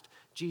past,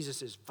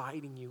 Jesus is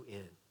inviting you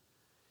in.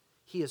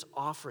 He is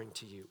offering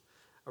to you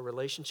a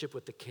relationship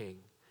with the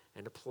King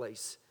and a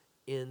place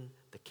in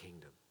the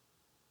kingdom.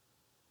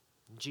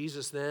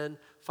 Jesus then,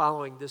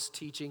 following this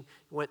teaching,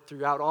 went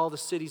throughout all the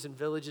cities and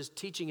villages,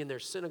 teaching in their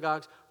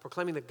synagogues,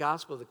 proclaiming the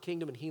gospel of the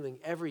kingdom and healing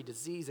every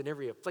disease and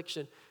every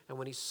affliction. And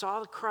when he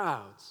saw the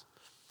crowds,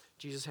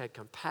 Jesus had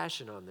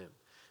compassion on them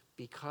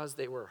because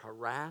they were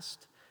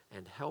harassed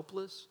and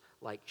helpless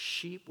like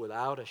sheep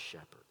without a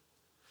shepherd.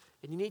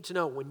 And you need to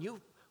know, when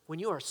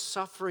you are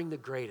suffering the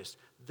greatest,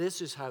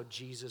 this is how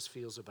Jesus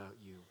feels about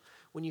you.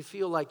 When you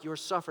feel like your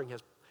suffering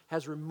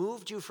has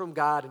removed you from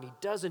God and he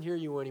doesn't hear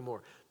you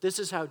anymore, this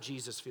is how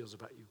Jesus feels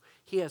about you.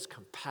 He has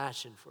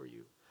compassion for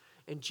you.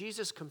 And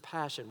Jesus'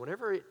 compassion,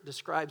 whenever it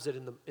describes it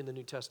in the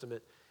New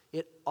Testament,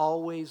 it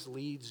always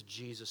leads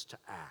Jesus to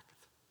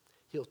act.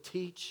 He'll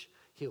teach,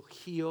 He'll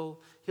heal.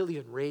 He'll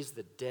even raise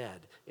the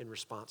dead in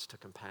response to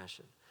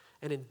compassion.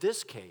 And in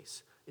this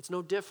case, it's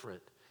no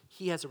different.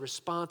 He has a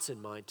response in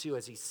mind, too,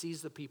 as he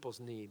sees the people's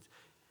needs.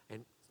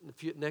 And in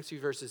the next few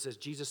verses, it says,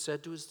 Jesus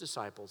said to his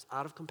disciples,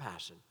 out of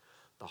compassion,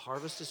 the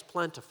harvest is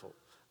plentiful,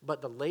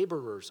 but the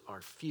laborers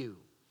are few.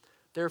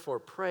 Therefore,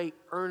 pray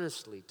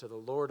earnestly to the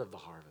Lord of the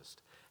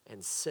harvest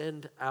and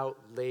send out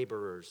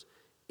laborers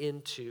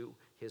into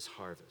his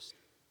harvest.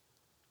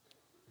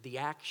 The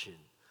action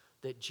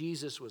that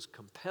Jesus was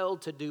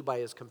compelled to do by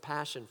his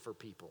compassion for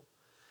people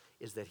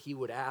is that he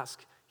would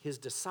ask his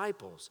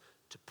disciples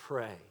to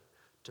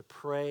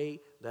pray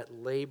that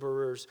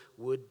laborers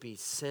would be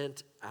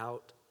sent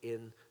out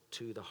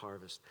into the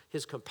harvest.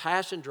 His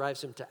compassion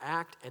drives him to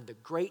act, and the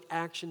great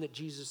action that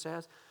Jesus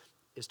has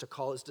is to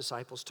call his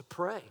disciples to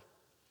pray.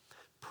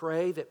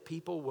 Pray that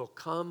people will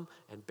come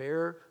and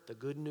bear the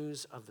good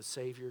news of the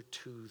Savior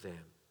to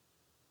them.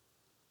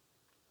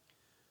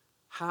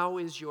 How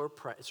is your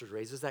practice? It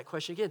raises that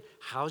question again.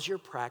 How's your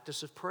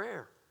practice of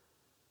prayer?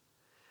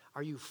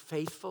 Are you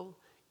faithful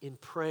in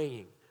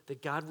praying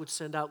that God would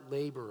send out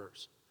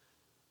laborers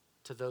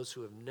to those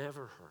who have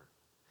never heard?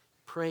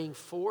 Praying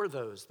for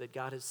those that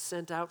God has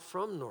sent out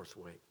from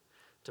Northwake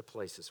to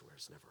places where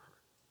it's never heard.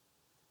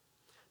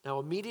 Now,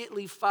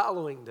 immediately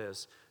following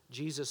this,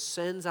 Jesus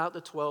sends out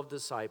the 12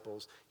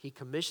 disciples. He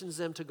commissions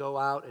them to go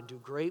out and do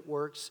great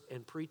works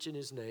and preach in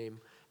his name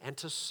and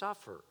to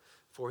suffer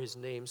for his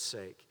name's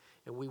sake.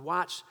 And we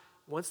watch,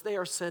 once they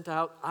are sent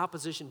out,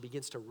 opposition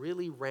begins to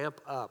really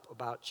ramp up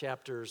about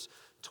chapters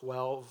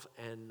 12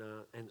 and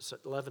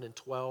 11 and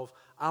 12.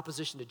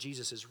 Opposition to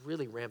Jesus is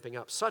really ramping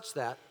up, such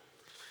that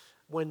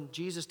when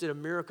Jesus did a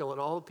miracle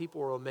and all the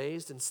people were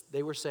amazed and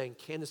they were saying,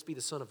 can this be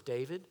the son of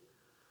David?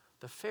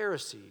 The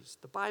Pharisees,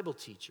 the Bible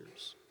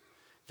teachers,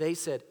 they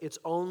said, it's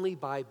only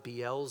by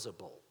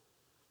Beelzebul,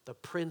 the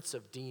prince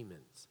of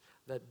demons,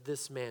 that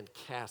this man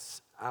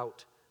casts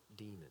out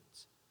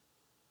demons.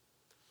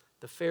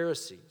 The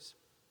Pharisees,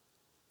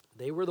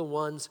 they were the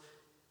ones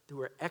who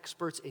were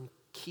experts in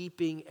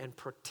keeping and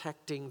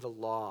protecting the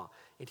law.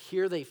 And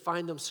here they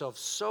find themselves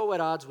so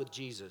at odds with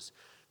Jesus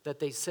that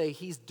they say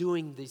he's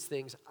doing these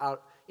things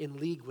out in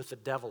league with the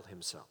devil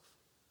himself.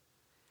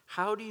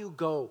 How do you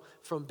go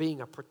from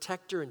being a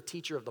protector and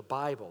teacher of the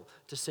Bible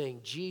to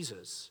saying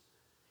Jesus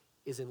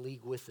is in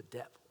league with the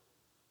devil?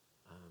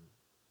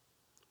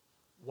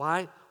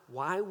 Why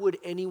would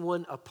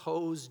anyone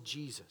oppose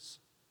Jesus?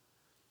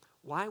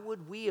 Why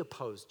would we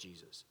oppose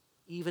Jesus,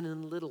 even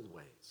in little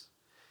ways?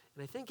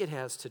 And I think it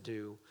has to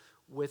do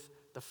with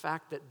the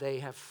fact that they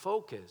have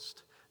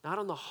focused not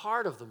on the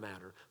heart of the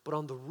matter, but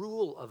on the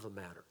rule of the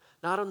matter.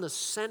 Not on the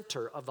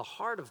center of the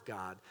heart of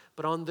God,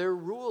 but on their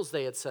rules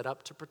they had set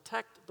up to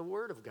protect the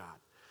Word of God.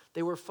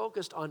 They were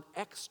focused on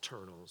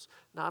externals,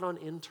 not on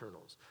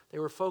internals. They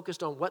were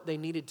focused on what they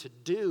needed to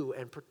do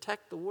and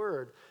protect the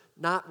Word,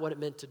 not what it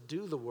meant to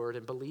do the Word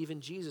and believe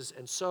in Jesus.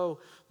 And so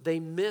they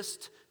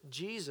missed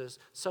Jesus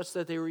such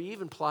that they were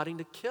even plotting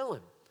to kill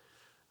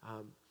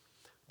him.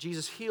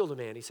 Jesus healed a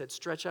man. He said,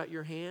 stretch out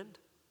your hand.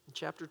 In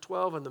chapter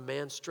 12, and the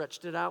man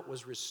stretched it out,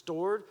 was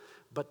restored,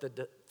 but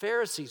the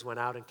Pharisees went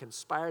out and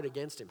conspired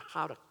against him,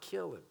 how to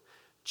kill him.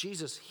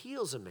 Jesus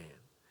heals a man,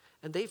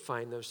 and they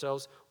find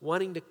themselves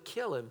wanting to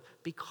kill him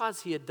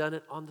because he had done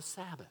it on the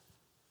Sabbath.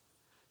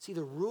 See,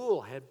 the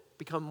rule had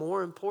become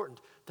more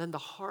important than the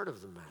heart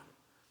of the matter.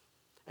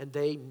 And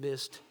they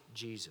missed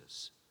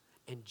Jesus.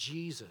 And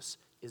Jesus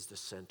is the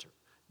center.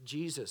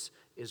 Jesus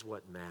is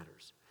what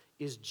matters.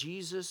 Is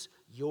Jesus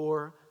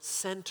your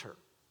center?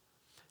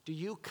 Do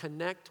you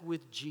connect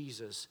with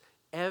Jesus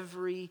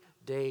every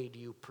day? Do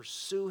you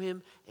pursue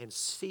him and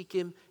seek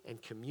him and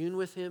commune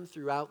with him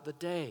throughout the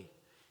day?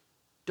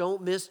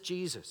 Don't miss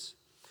Jesus.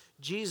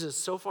 Jesus,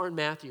 so far in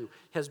Matthew,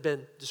 has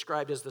been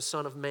described as the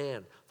Son of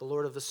Man, the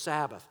Lord of the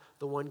Sabbath,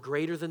 the one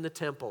greater than the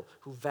temple,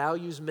 who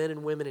values men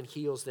and women and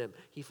heals them.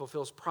 He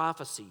fulfills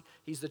prophecy.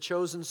 He's the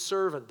chosen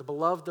servant, the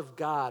beloved of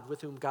God,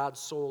 with whom God's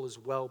soul is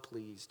well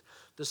pleased.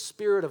 The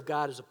Spirit of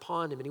God is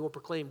upon him, and he will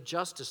proclaim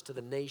justice to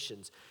the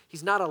nations.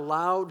 He's not a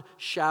loud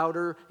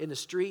shouter in the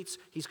streets.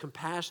 He's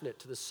compassionate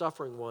to the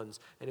suffering ones,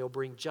 and he'll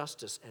bring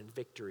justice and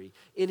victory.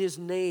 In his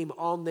name,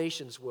 all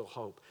nations will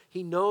hope.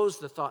 He knows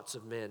the thoughts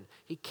of men.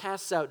 He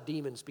casts out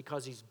demons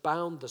because he's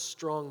bound the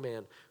strong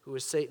man, who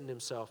is Satan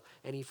himself,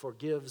 and he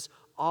forgives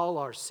all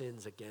our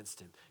sins against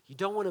him. You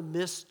don't want to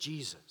miss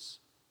Jesus.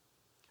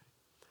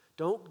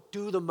 Don't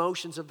do the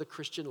motions of the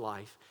Christian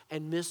life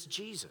and miss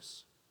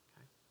Jesus.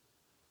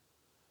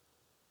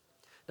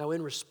 Now,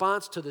 in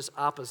response to this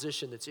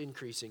opposition that's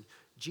increasing,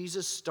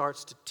 Jesus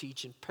starts to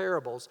teach in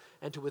parables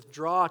and to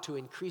withdraw to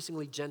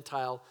increasingly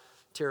Gentile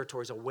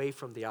territories away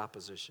from the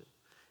opposition.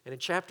 And in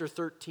chapter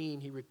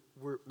 13,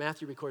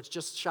 Matthew records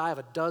just shy of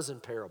a dozen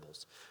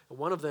parables. And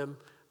one of them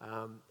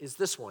is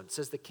this one. It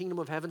says, the kingdom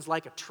of heaven is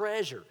like a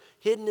treasure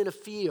hidden in a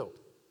field,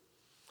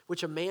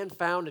 which a man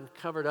found and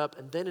covered up,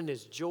 and then in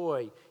his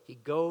joy he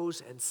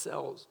goes and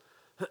sells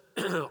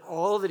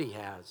all that he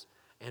has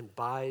and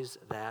buys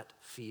that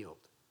field.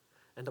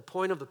 And the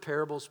point of the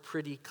parable is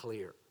pretty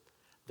clear.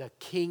 The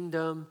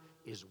kingdom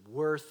is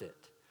worth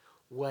it.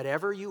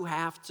 Whatever you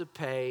have to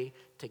pay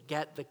to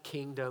get the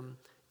kingdom,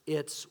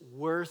 it's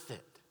worth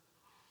it.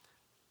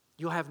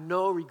 You'll have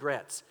no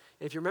regrets.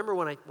 If you remember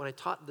when I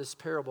taught this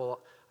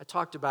parable, I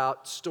talked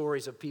about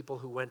stories of people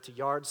who went to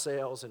yard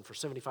sales and for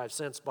 75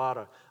 cents bought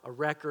a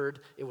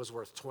record. It was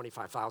worth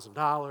 $25,000.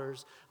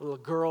 A little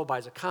girl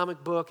buys a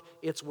comic book.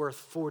 It's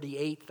worth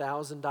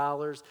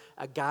 $48,000.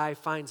 A guy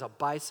finds a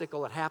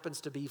bicycle. It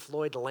happens to be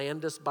Floyd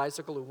Landis'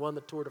 bicycle who won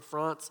the Tour de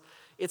France.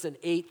 It's an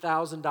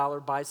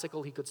 $8,000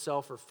 bicycle he could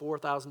sell for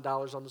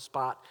 $4,000 on the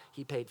spot.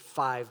 He paid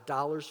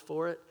 $5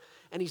 for it.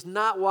 And he's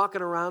not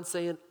walking around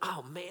saying,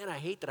 oh man, I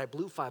hate that I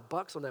blew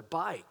 $5 on that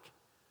bike.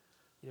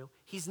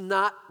 He's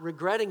not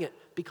regretting it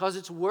because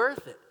it's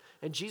worth it.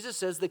 And Jesus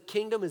says the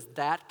kingdom is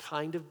that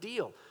kind of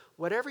deal.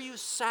 Whatever you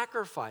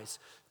sacrifice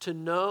to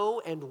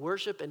know and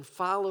worship and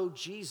follow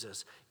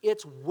Jesus,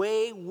 it's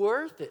way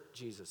worth it,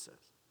 Jesus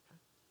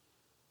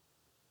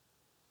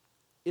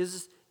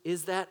says.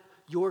 Is that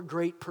your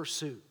great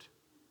pursuit?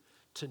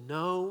 To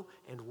know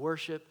and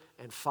worship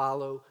and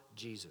follow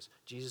Jesus.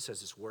 Jesus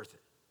says it's worth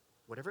it.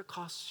 Whatever it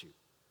costs you,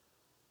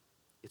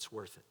 it's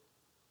worth it.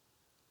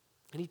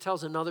 And he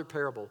tells another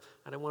parable,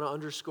 and I want to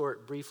underscore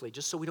it briefly,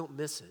 just so we don't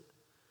miss it.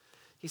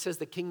 He says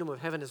the kingdom of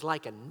heaven is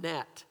like a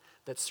net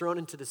that's thrown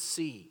into the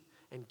sea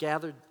and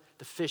gathered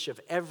the fish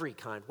of every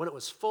kind. When it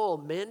was full,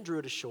 men drew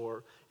it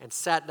ashore and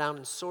sat down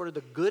and sorted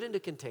the good into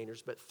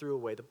containers, but threw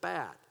away the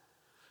bad.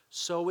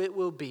 So it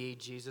will be,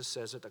 Jesus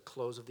says, at the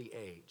close of the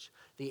age.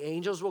 The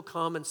angels will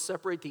come and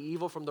separate the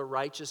evil from the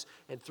righteous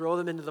and throw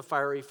them into the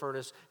fiery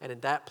furnace, and in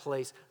that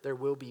place there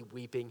will be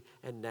weeping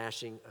and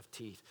gnashing of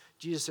teeth.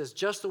 Jesus says,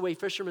 just the way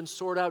fishermen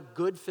sort out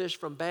good fish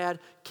from bad,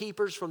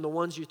 keepers from the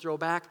ones you throw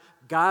back,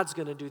 God's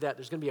going to do that.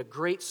 There's going to be a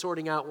great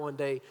sorting out one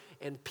day,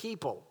 and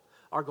people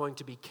are going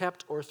to be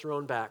kept or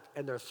thrown back,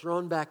 and they're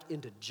thrown back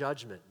into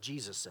judgment,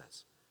 Jesus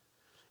says,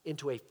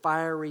 into a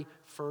fiery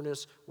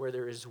furnace where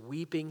there is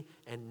weeping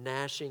and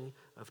gnashing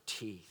of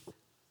teeth.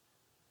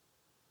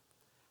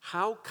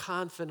 How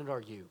confident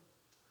are you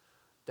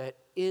that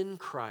in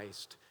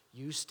Christ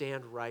you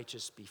stand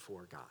righteous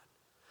before God?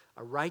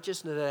 A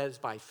righteousness that is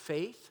by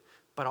faith,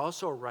 but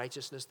also a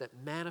righteousness that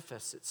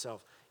manifests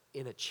itself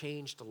in a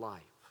changed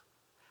life.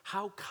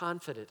 How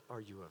confident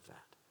are you of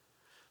that?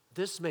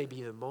 This may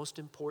be the most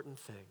important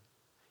thing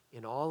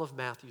in all of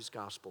Matthew's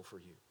gospel for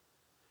you,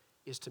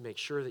 is to make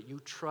sure that you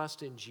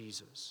trust in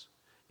Jesus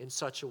in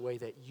such a way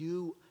that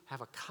you have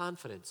a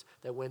confidence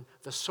that when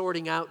the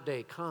sorting out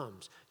day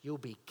comes, you'll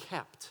be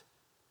kept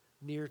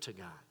near to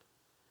God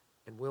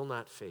and will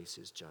not face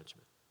his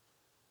judgment.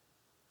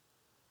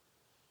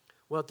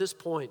 Well, at this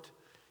point,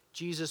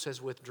 Jesus has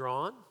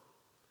withdrawn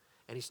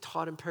and he's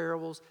taught in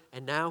parables,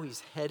 and now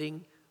he's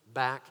heading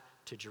back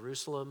to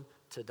Jerusalem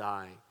to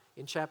die.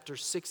 In chapter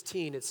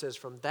 16, it says,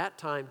 from that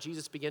time,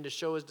 Jesus began to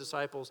show his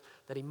disciples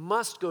that he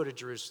must go to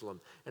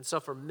Jerusalem and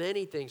suffer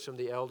many things from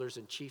the elders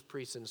and chief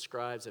priests and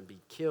scribes and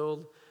be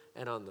killed,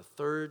 and on the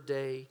third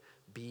day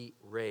be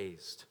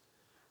raised.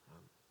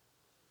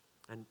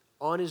 And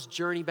on his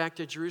journey back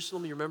to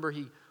Jerusalem, you remember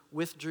he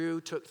withdrew,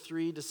 took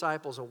 3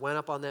 disciples, and went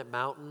up on that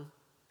mountain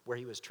where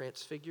he was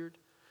transfigured.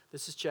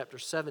 This is chapter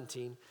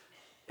 17.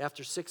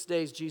 After 6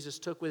 days, Jesus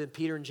took with him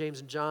Peter and James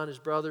and John, his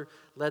brother,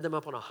 led them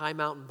up on a high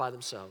mountain by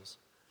themselves.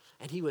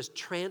 And he was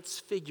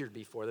transfigured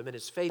before them, and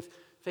his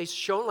face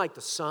shone like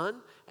the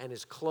sun, and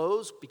his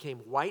clothes became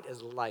white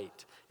as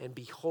light. And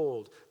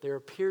behold, there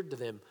appeared to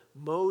them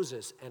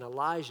Moses and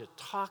Elijah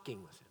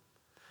talking with him.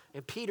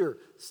 And Peter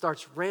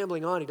starts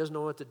rambling on. He doesn't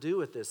know what to do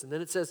with this. And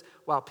then it says,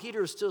 while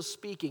Peter is still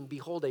speaking,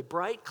 behold, a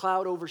bright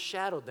cloud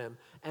overshadowed them,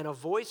 and a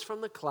voice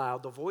from the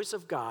cloud, the voice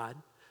of God,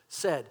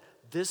 said,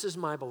 this is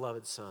my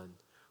beloved Son,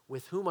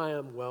 with whom I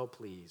am well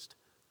pleased.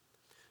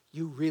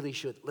 You really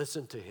should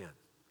listen to him.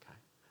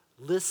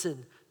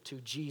 Listen to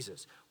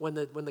Jesus. When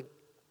the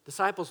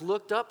disciples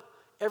looked up,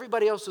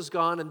 everybody else was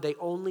gone and they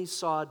only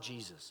saw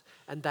Jesus.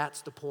 And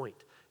that's the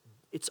point.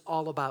 It's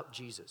all about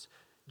Jesus.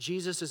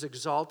 Jesus is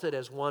exalted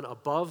as one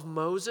above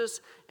Moses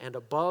and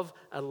above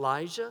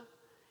Elijah,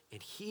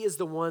 and he is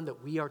the one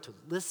that we are to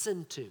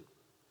listen to.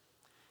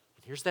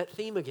 And here's that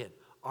theme again.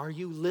 Are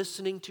you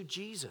listening to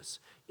Jesus?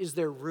 Is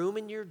there room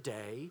in your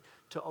day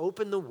to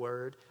open the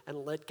Word and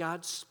let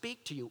God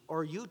speak to you?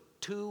 Or are you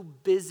too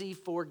busy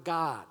for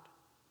God?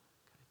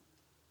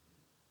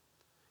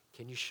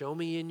 Can you show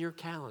me in your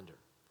calendar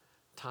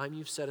time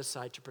you've set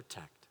aside to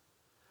protect,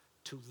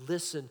 to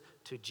listen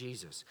to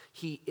Jesus?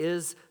 He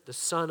is the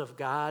Son of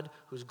God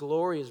whose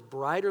glory is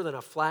brighter than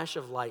a flash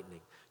of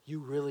lightning. You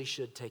really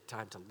should take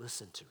time to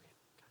listen to him.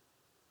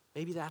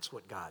 Maybe that's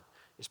what God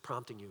is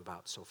prompting you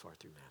about so far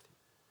through Matthew.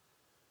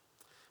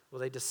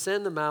 Well, they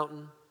descend the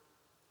mountain.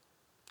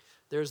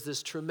 There's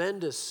this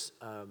tremendous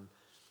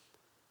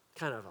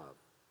kind of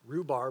a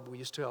rhubarb we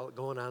used to have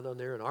going on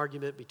there, an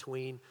argument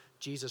between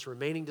Jesus'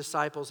 remaining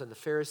disciples and the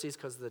Pharisees,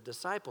 because the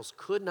disciples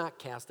could not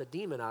cast a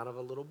demon out of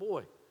a little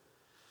boy.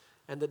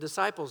 And the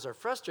disciples are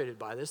frustrated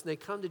by this, and they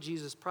come to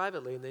Jesus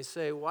privately, and they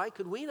say, why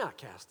could we not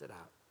cast it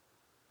out?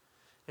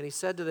 And he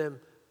said to them,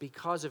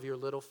 because of your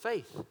little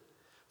faith.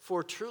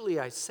 For truly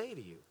I say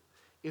to you,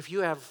 if you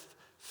have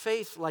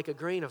faith like a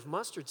grain of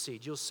mustard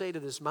seed, you'll say to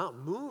this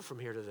mountain, move from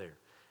here to there.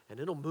 And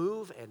it'll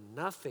move and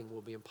nothing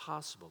will be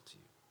impossible to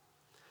you.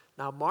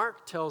 Now,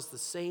 Mark tells the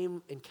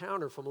same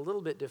encounter from a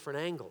little bit different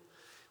angle.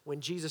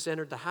 When Jesus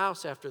entered the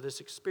house after this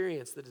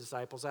experience, the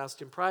disciples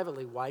asked him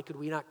privately, why could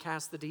we not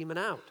cast the demon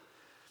out?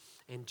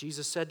 And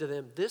Jesus said to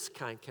them, this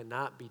kind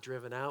cannot be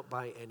driven out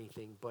by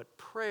anything but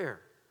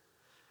prayer.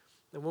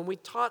 And when we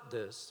taught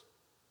this,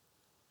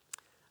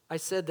 I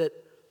said that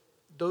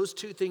those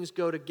two things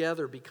go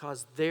together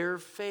because their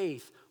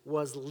faith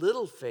was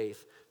little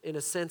faith in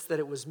a sense that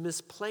it was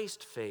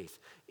misplaced faith.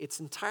 It's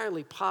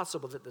entirely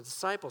possible that the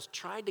disciples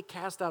tried to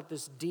cast out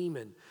this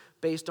demon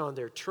based on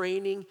their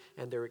training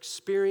and their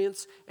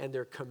experience and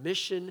their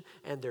commission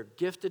and their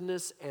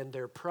giftedness and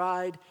their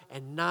pride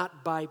and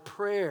not by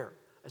prayer.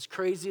 As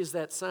crazy as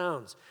that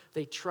sounds,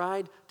 they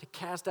tried to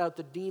cast out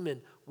the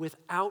demon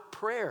without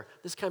prayer.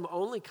 This kind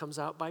only comes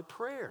out by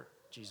prayer,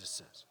 Jesus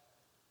says.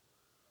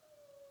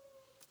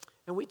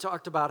 And we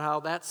talked about how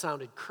that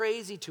sounded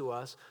crazy to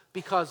us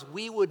because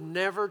we would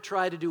never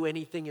try to do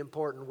anything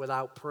important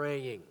without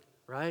praying,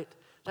 right?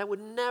 That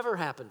would never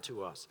happen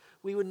to us.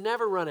 We would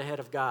never run ahead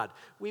of God.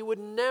 We would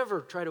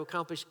never try to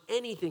accomplish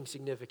anything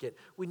significant.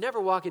 We'd never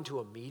walk into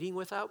a meeting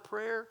without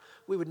prayer.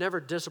 We would never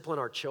discipline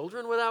our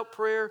children without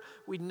prayer.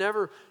 We'd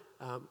never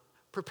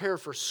prepare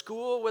for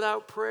school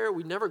without prayer.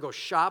 We'd never go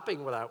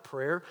shopping without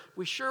prayer.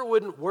 We sure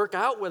wouldn't work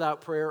out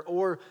without prayer,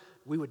 or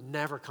we would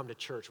never come to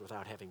church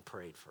without having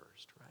prayed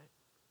first, right?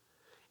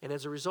 And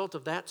as a result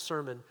of that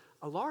sermon,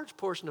 a large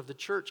portion of the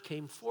church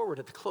came forward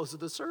at the close of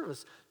the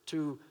service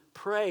to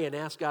pray and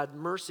ask God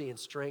mercy and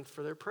strength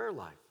for their prayer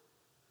life.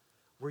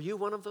 Were you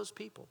one of those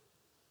people?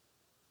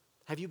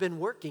 Have you been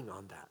working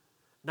on that?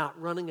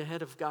 Not running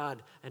ahead of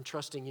God and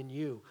trusting in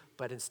you,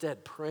 but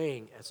instead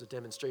praying as a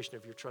demonstration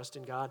of your trust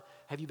in God?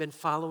 Have you been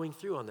following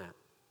through on that?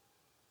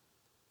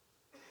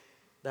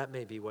 That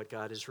may be what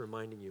God is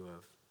reminding you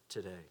of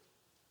today.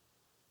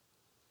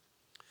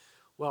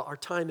 Well, our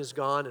time is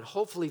gone, and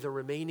hopefully the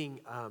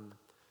remaining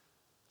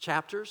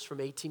chapters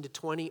from 18 to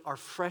 20 are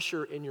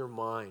fresher in your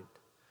mind,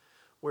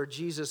 where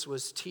Jesus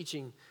was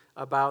teaching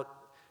about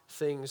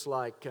things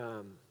like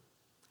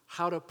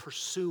how to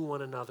pursue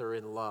one another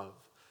in love.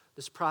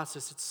 This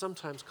process, it's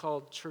sometimes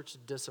called church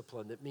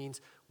discipline. That means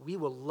we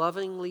will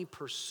lovingly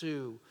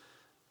pursue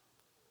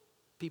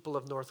people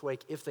of North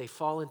Wake if they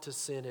fall into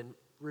sin and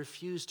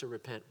refuse to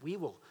repent.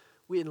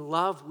 In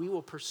love, we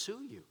will pursue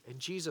you. And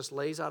Jesus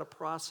lays out a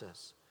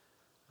process.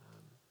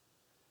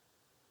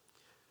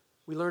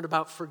 We learned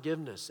about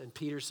forgiveness, and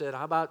Peter said,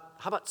 how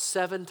about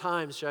 7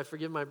 times? Should I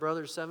forgive my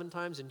brother 7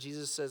 times? And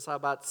Jesus says, how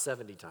about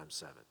 70 times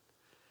 7?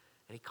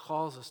 And he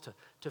calls us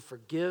to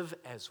forgive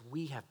as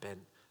we have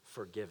been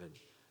forgiven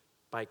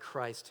by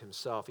Christ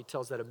himself. He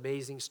tells that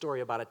amazing story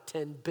about a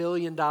 $10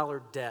 billion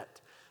debt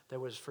that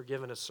was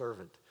forgiven a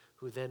servant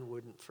who then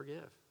wouldn't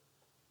forgive.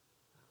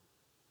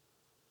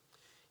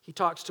 He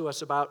talks to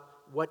us about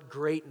what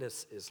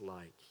greatness is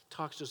like. He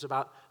talks to us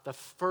about the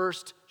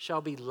first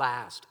shall be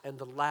last and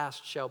the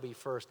last shall be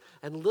first.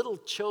 And little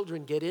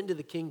children get into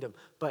the kingdom,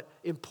 but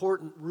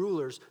important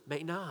rulers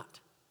may not.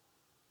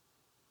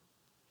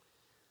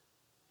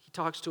 He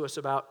talks to us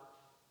about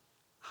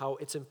how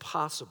it's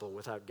impossible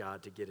without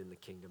God to get in the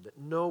kingdom, that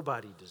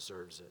nobody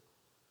deserves it.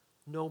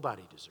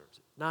 Nobody deserves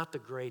it, not the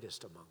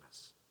greatest among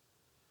us.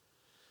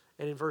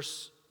 And in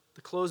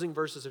the closing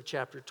verses of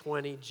chapter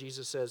 20,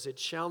 Jesus says, it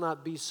shall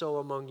not be so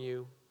among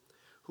you.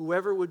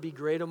 Whoever would be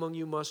great among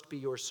you must be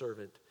your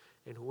servant,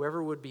 and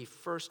whoever would be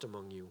first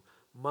among you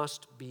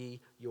must be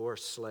your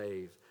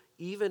slave,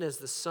 even as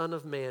the Son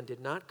of Man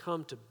did not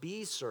come to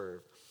be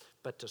served,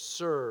 but to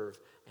serve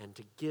and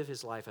to give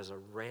his life as a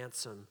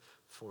ransom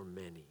for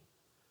many.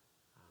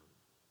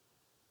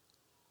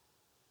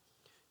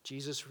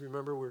 Jesus,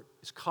 remember,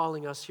 is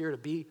calling us here to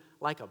be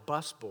like a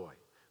busboy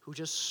who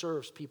just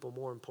serves people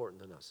more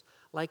important than us,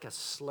 like a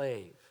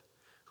slave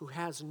who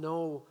has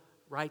no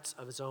rights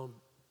of his own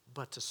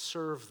but to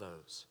serve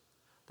those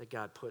that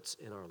God puts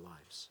in our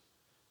lives.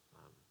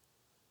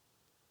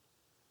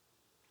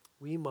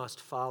 We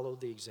must follow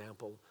the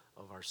example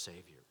of our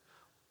Savior.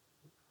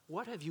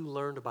 What have you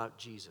learned about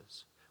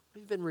Jesus?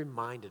 What have you been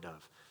reminded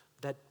of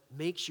that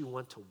makes you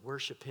want to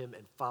worship him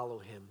and follow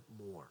him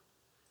more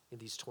in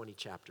these 20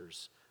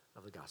 chapters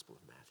of the Gospel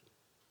of Matthew?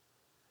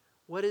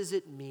 What does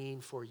it mean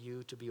for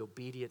you to be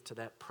obedient to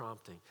that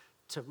prompting,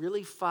 to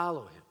really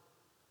follow him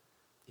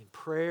in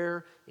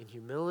prayer, in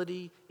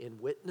humility, in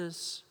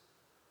witness?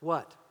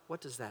 What?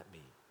 What does that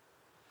mean?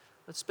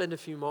 Let's spend a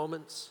few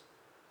moments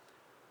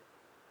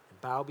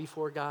and bow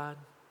before God.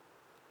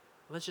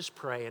 Let's just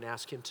pray and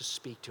ask him to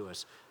speak to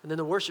us. And then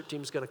the worship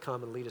team is going to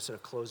come and lead us in a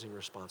closing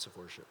response of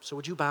worship. So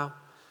would you bow?